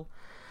two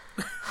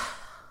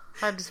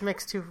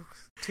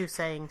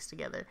sayings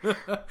together.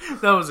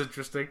 That was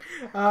interesting.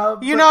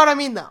 You know what I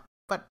mean, though.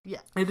 But yeah,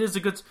 it is a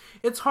good.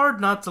 It's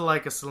hard not to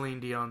like a Celine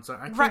Dion song.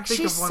 I can't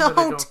think she's of one so that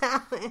I don't.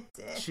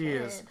 talented. She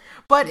is,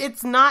 but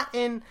it's not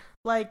in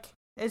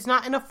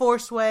a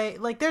forced way.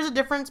 Like, there's a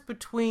difference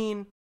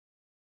between.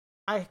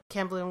 I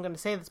can't believe I'm going to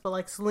say this, but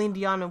like Celine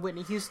Dion and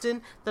Whitney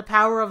Houston, the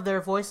power of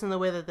their voice and the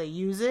way that they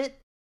use it.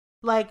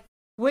 Like,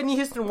 Whitney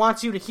Houston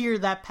wants you to hear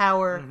that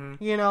power,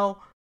 you know,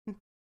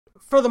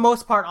 for the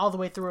most part, all the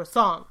way through a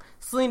song.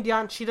 Celine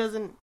Dion, she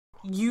doesn't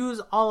use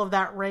all of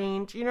that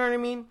range. You know what I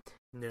mean?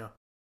 Yeah.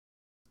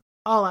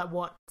 All at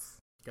once,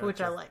 Gotcha.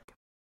 Which I like.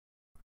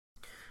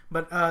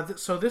 But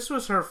so this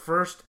was her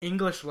first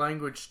English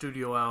language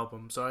studio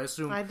album. So I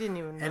assume I didn't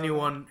even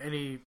know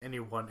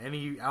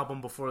any album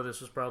before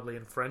this was probably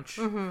in French,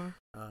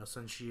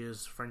 since she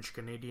is French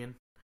Canadian.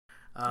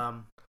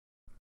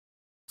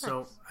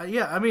 So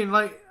yeah, I mean,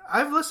 like,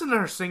 I've listened to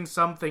her sing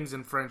some things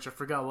in French. I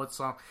forgot what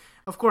song.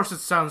 Of course, it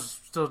sounds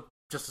still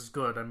just as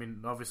good. I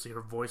mean, obviously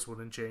her voice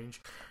wouldn't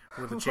change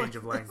with a change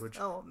of language.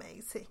 Oh,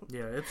 amazing!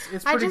 Yeah,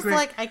 it's I pretty just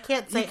great. I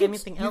can't say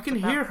anything else. You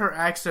can about hear her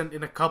accent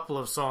in a couple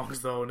of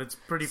songs though, and it's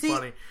pretty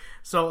funny.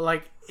 So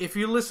if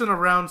you listen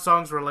around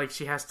songs where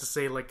she has to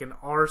say an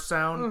R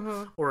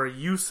sound or a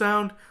U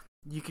sound,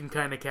 you can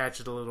kind of catch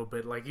it a little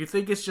bit. You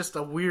think it's just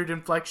a weird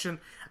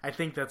inflection. I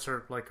think that's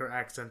her her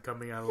accent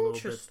coming out a little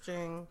bit.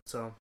 Interesting.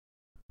 So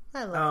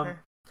I love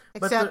her.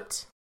 but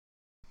Except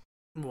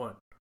what?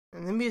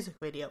 in the music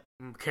video.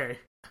 Okay.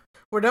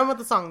 We're done with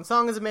the song. The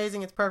song is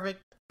amazing. It's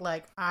perfect.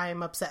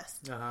 I'm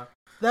obsessed. Uh-huh.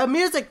 The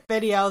music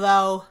video,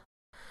 though,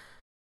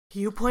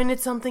 you pointed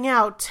something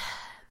out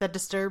that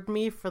disturbed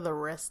me for the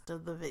rest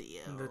of the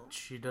video. That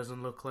she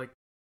doesn't look like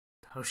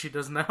how she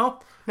does now?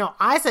 No,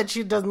 I said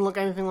she doesn't look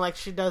anything like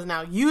she does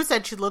now. You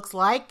said she looks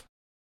like...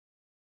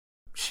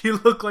 She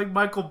looked like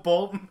Michael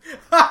Bolton.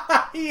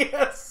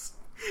 Yes!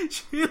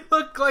 She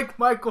looked like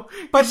Michael...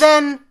 But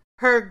then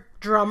her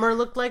drummer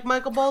looked like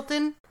Michael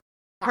Bolton.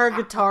 Her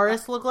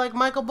guitarist looked like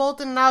Michael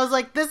Bolton. And I was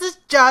like, this is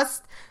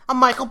just a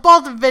Michael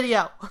Bolton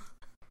video.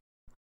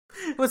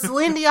 With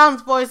Celine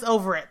Dion's voice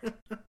over it.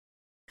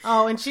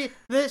 Oh, and she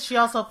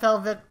also fell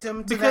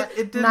victim to that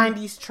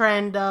 90s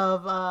trend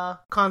of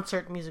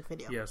concert music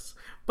video. Yes.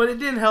 But it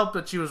didn't help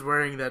that she was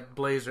wearing that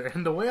blazer.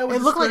 And the way I would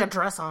It looked like a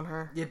dress on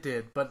her. It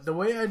did. But the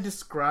way I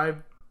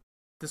describe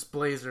this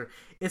blazer,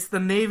 it's the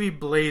navy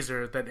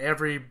blazer that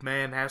every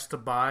man has to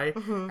buy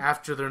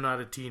after they're not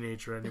a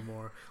teenager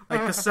anymore.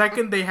 The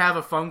second they have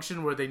a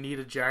function where they need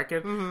a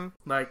jacket,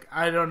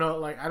 I don't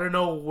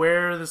know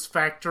where this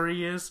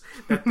factory is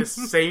that this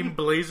same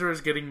blazer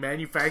is getting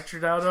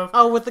manufactured out of.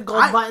 Oh, with the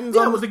gold buttons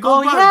on with the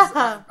gold buttons.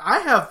 Yeah. I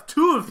have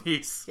 2 of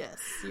these. Yes,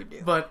 you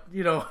do. But,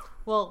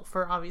 well,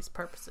 for obvious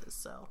purposes,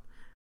 so.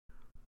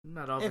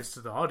 Not obvious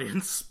to the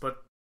audience,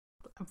 but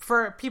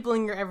for people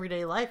in your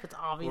everyday life, it's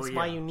obvious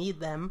why you need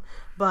them.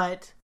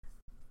 But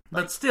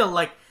still,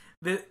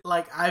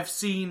 I've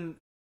seen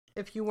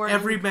if you weren't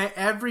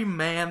every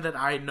man that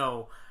I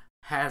know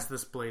has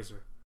this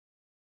blazer.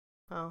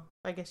 Oh,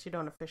 I guess you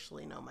don't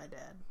officially know my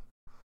dad.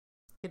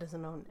 He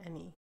doesn't own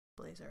any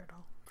blazer at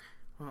all.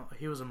 Well,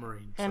 he was a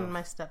Marine, and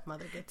my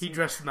stepmother did. He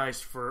dressed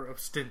nice for a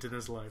stint in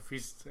his life.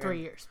 He's 3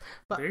 years,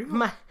 but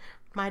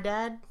my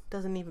dad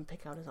doesn't even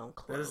pick out his own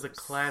clothes. That is the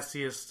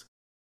classiest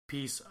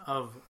piece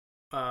of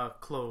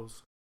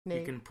clothes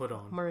you can put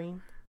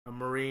on. A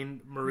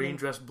Marine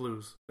dress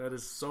blues. That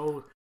is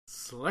so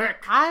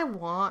slick. I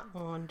want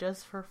one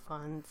just for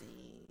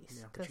funsies.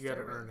 Yeah, but you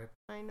gotta earn it.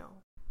 I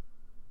know.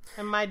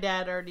 And my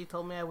dad already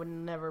told me I would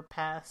never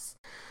pass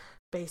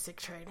basic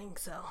training,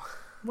 so.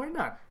 Why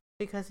not?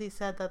 Because he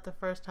said that the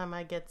first time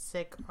I get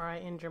sick or I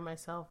injure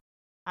myself,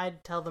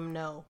 I'd tell them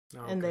no,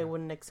 and they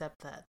wouldn't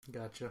accept that.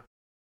 Gotcha.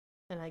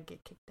 And I'd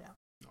get kicked out.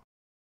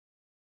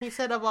 He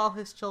said of all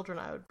his children,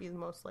 I would be the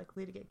most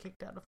likely to get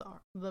kicked out of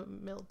the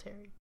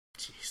military.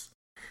 Jeez.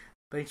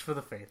 Thanks for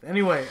the faith.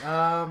 Anyway,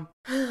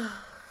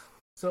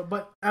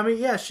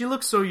 she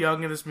looks so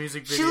young in this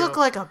music video. She looked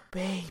like a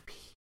baby.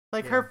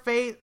 Her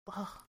face...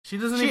 She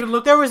doesn't even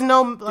look... There was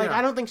no...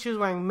 I don't think she was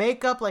wearing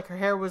makeup. Her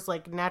hair was,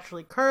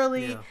 naturally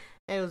curly. Yeah.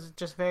 It was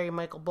just very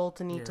Michael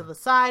Bolton-y to the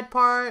side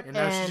part. And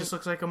now she just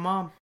looks like a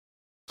mom.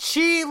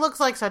 She looks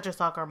like such a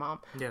soccer mom.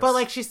 Yes.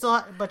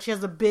 But she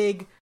has a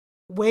big,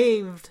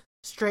 waved,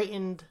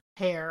 straightened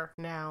hair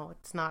now.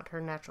 It's not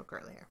her natural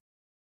curly hair.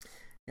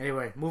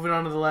 Anyway, moving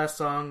on to the last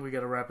song. We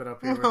gotta wrap it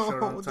up here. We're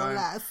short on time. The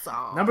last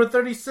song. Number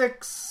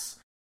 36.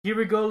 Here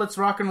we go. Let's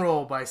Rock and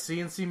Roll by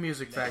CNC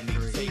Music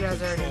Factory. So you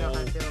guys already know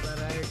how I feel about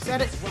it. I already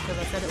said it because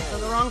I said it for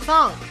the wrong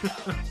song.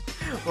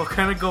 We'll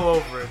kind of go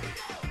over it.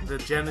 The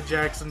Janet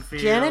Jackson feel.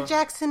 Janet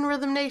Jackson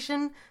Rhythm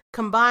Nation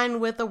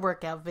combined with a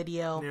workout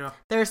video. Yeah.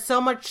 There's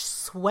so much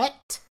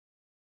sweat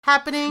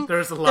happening.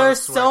 There's a lot of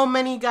sweat. So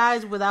many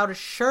guys without a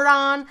shirt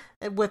on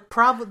with it's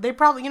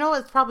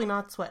probably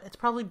not sweat. It's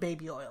probably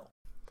baby oil.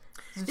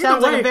 It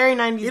sounds like a very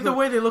 90s Either movie.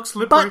 way, they look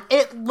slippery. But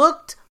it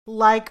looked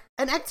like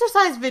an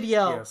exercise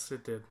video. Yes,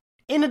 it did.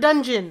 In a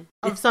dungeon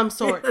of some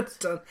sort.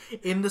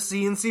 In the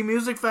CNC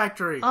Music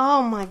Factory.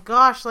 Oh my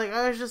gosh,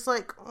 I was just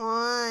like,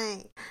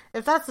 why?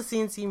 If that's the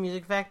CNC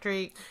Music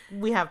Factory,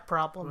 we have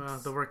problems. Well,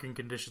 the working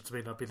conditions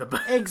may not be the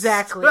best.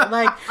 Exactly. There are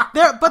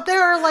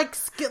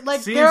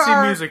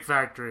CNC Music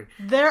Factory.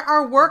 There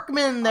are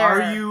workmen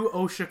there. Are you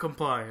OSHA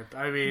compliant?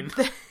 I mean,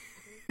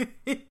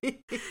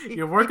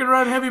 you're working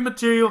around heavy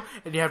material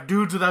and you have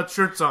dudes without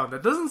shirts on.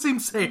 That doesn't seem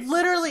safe.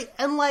 Literally,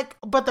 and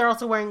but they're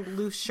also wearing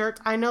loose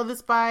shirts. I know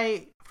this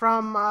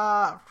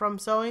from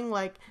sewing,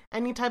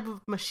 any type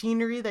of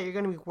machinery that you're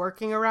going to be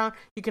working around,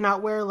 you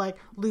cannot wear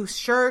loose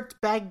shirts,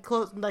 baggy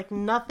clothes,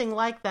 nothing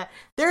like that.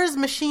 There's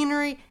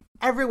machinery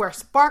everywhere,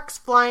 sparks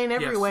flying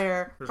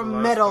everywhere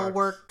from metal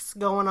works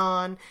going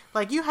on.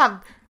 You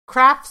have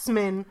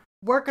craftsmen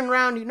working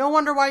around you. No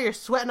wonder why you're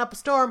sweating up a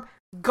storm.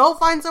 Go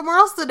find somewhere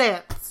else to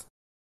dance.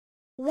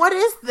 What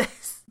is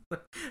this?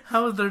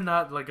 How is there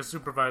not a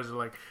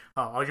supervisor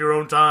on your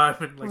own time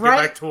and get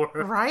back to work?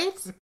 Right?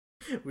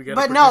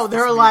 But no,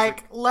 they're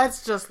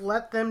let's just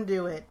let them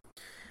do it.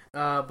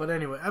 But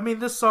anyway, I mean,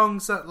 this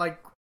song's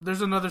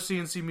there's another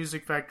CNC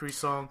Music Factory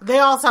song. They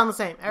all sound the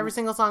same. Every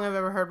single song I've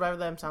ever heard by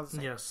them sounds the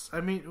same. Yes.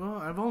 I mean, well,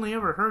 I've only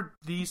ever heard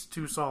these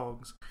 2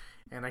 songs.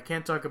 And I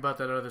can't talk about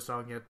that other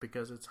song yet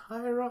because it's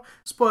higher on...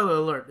 Spoiler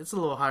alert, it's a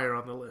little higher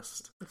on the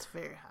list. It's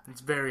very high.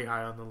 It's very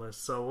high on the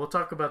list. So we'll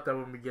talk about that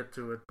when we get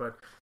to it. But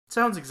it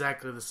sounds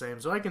exactly the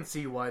same. So I can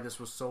see why this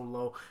was so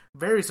low.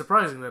 Very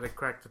surprising that it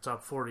cracked the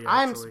top 40, actually.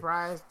 I'm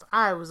surprised.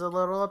 I was a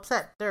little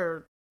upset.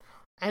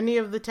 Any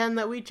of the 10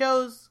 that we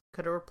chose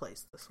could have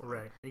replaced this one.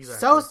 Right, exactly.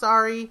 So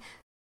sorry.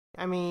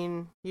 I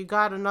mean, you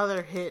got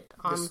another hit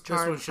on the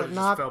charts, this one should but have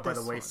not just fell by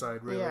this the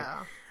wayside, one. really.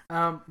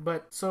 Yeah.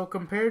 But so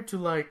compared to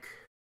the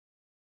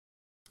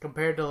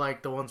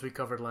ones we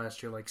covered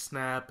last year, like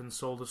Snap and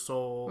Soul to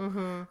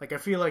Soul, like I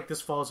feel like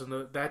this falls in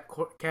that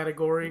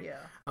category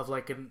of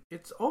like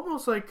it's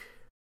almost like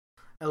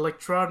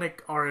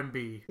electronic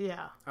R&B.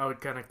 Yeah. I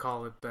would kind of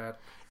call it that.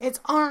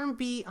 It's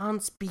R&B on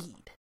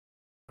speed.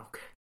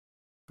 Okay.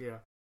 Yeah.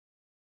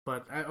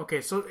 But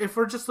okay, so if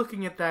we're just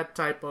looking at that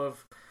type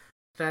of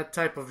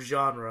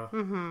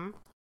genre,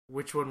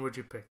 which one would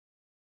you pick?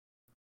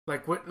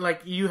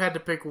 Like you had to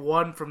pick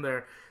one from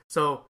there.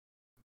 So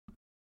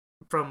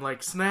from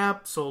like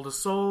Snap, Soul to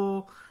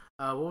Soul,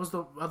 what was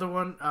the other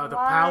one? The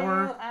Why Power.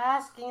 are you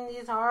asking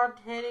these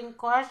hard-hitting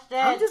questions?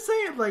 I'm just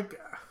saying, like,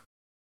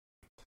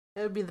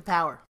 it would be The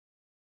Power.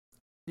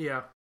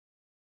 Yeah.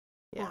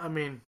 Yeah. Well, I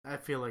mean, I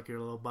feel like you're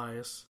a little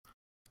biased.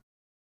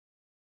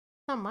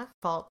 Not my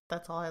fault.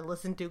 That's all I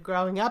listened to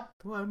growing up.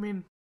 Well, I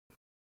mean,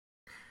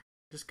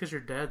 just because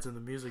your dad's in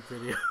the music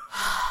video.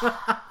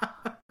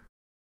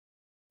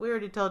 We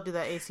already told you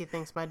that AC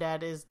thinks my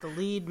dad is the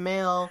lead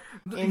male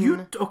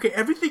in... Okay,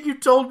 everything you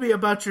told me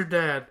about your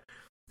dad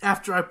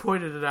after I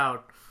pointed it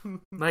out,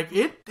 like,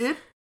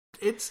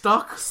 it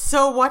stuck.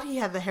 So what, he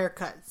had the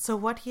haircut. So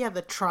what, he had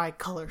the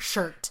tricolor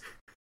shirt.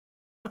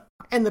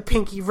 And the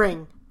pinky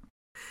ring.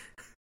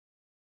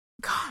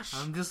 Gosh.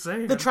 I'm just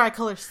saying. The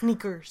tricolor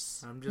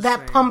sneakers. I'm just that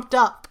saying. Pumped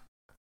up.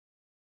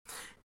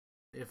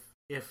 If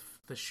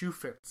the shoe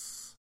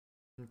fits,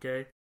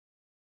 okay?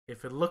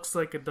 If it looks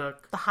like a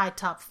duck, The high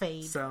top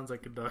fade. sounds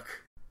like a duck,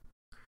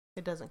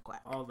 It doesn't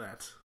quack. all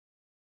that.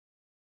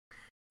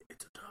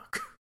 It's a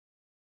duck.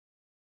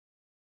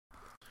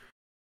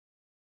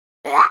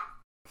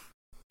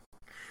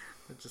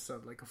 It just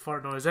sounded like a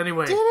fart noise.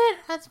 Anyway, Did it?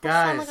 That's supposed to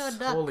guys, sound like a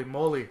duck. holy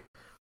moly.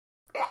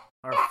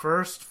 Our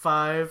first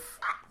 5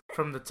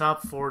 from the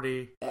top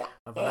 40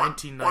 of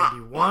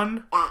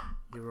 1991.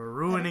 You were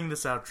ruining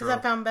this outro. Does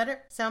that sound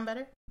better? Sound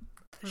better?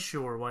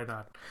 Sure, why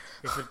not?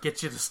 If it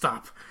gets you to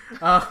stop.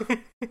 But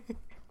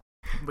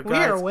We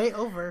are way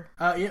over.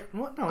 Yeah.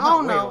 Well, no. Oh,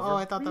 not way no. over. Oh,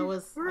 I thought that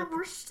was...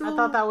 We're still. I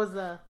thought that was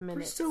a We're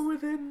minute. still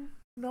within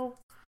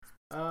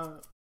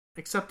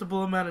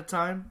acceptable amount of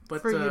time,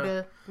 but For you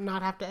to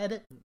not have to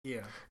edit.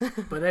 yeah.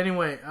 But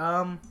anyway,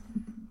 I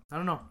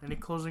don't know. Any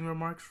closing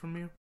remarks from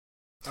you?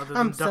 Other than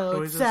I'm duck so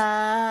noises?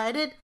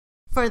 excited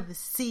for the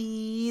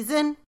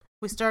season.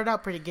 We started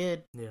out pretty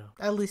good. Yeah.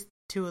 At least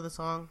 2 of the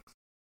songs.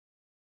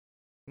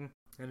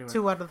 Anyway.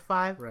 2 out of the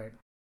 5. Right.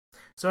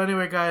 So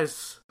anyway,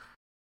 guys,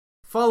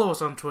 follow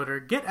us on Twitter.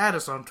 Get at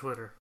us on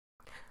Twitter.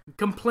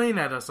 Complain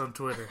at us on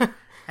Twitter.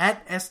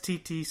 at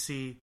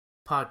STTC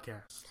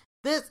Podcast.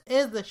 This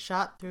is the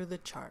Shot Through the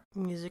Chart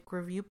Music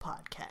Review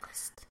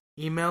Podcast.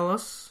 Email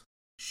us,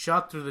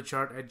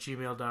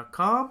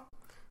 shotthroughthechart@gmail.com.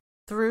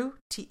 Through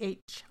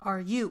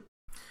THRU.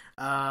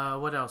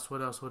 What else?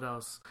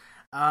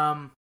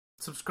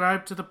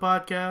 Subscribe to the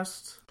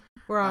podcast.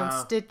 We're on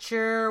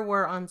Stitcher.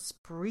 We're on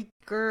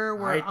Spreaker.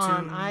 We're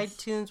on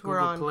iTunes. We're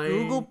on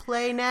Google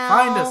Play now.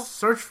 Find us.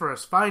 Search for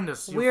us. Find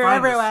us. We're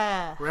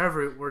everywhere.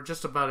 We're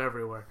just about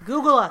everywhere.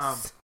 Google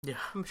us. Yeah.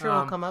 I'm sure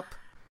we'll come up.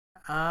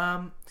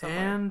 And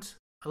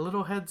a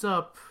little heads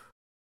up.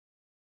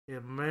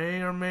 It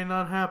may or may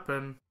not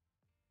happen,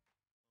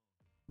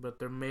 but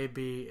there may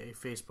be a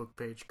Facebook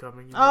page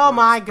coming. Oh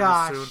my pretty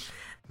gosh. soon.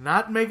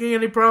 Not making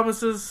any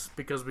promises,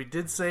 because we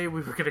did say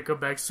we were going to come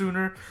back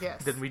sooner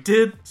than we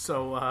did,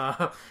 so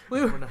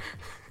we're not...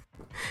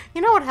 You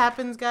know what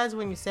happens, guys,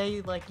 when you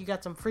say, like, you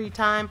got some free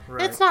time?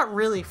 Right. It's not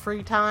really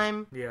free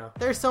time. Yeah.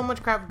 There's so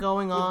much crap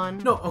going on.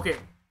 No, okay.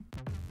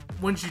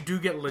 Once you do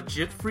get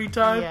legit free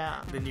time,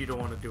 Yeah. then you don't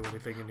want to do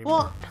anything anymore.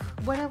 Well,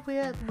 when have we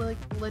had, like,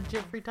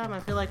 legit free time? I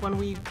feel like when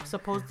we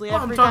supposedly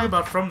had I'm free talking time...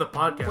 about from the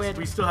podcast. With-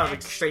 We still have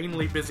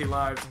insanely busy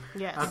lives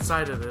Yes.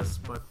 outside of this,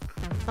 but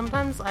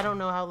Sometimes I don't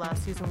know how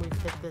last season we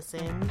fit this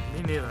in. me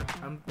neither.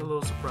 I'm a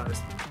little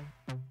surprised.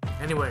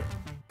 Anyway,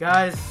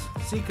 guys,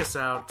 seek us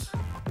out.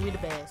 We the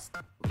best.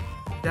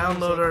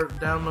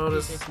 Download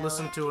us, DJ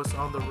listen to us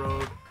on the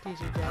road.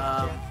 DJ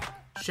Jack.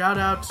 Shout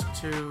out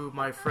to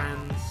my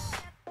friends.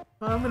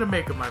 Well, I'm gonna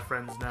make them my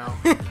friends now.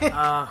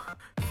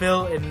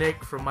 Phil and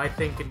Nick from My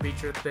Thing Can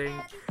Beat Your Thing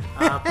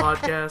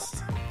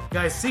podcast.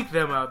 Guys, seek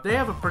them out. They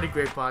have a pretty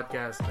great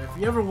podcast. If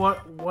you ever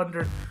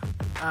wondered,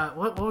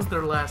 what was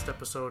their last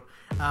episode?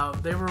 I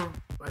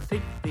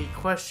think the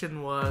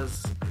question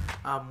was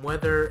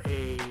whether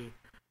a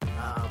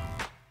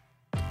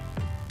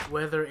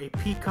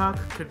peacock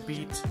could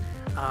beat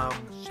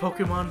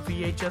Pokemon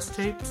VHS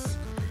tapes.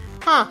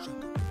 Huh.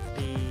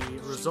 The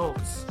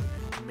results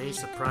may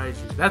surprise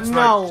you. That's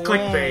No right.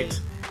 way.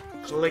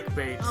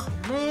 Clickbait. Oh,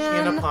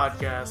 man. In a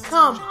podcast.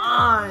 Come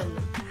on.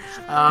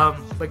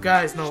 But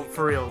guys, no,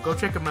 for real, go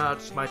check them out.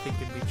 My Think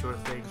Can Beat Your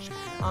Thing.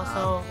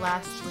 Also,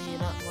 lastly,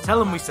 Tell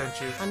them we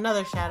sent you.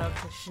 another shout out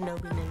to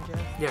Shinobi Ninja.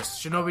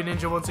 Yes, Shinobi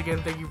Ninja, once again,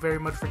 thank you very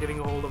much for getting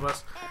a hold of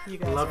us. You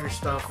guys Love are your so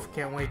stuff. cool.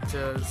 Can't wait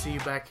to see you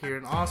back here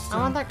in Austin.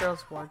 I want that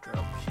girl's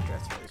wardrobe. She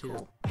dressed really She's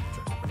cool.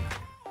 just pretty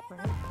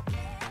Right?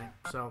 right.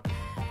 So,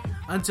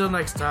 until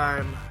next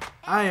time,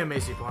 I am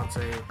AC Ponce.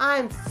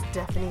 I'm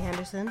Stephanie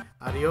Henderson.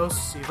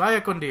 Adios y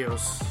vaya con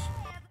Dios.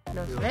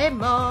 Nos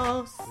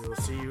vemos. We will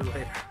see you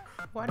later.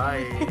 What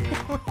Bye.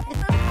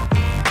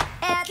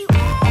 are you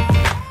doing?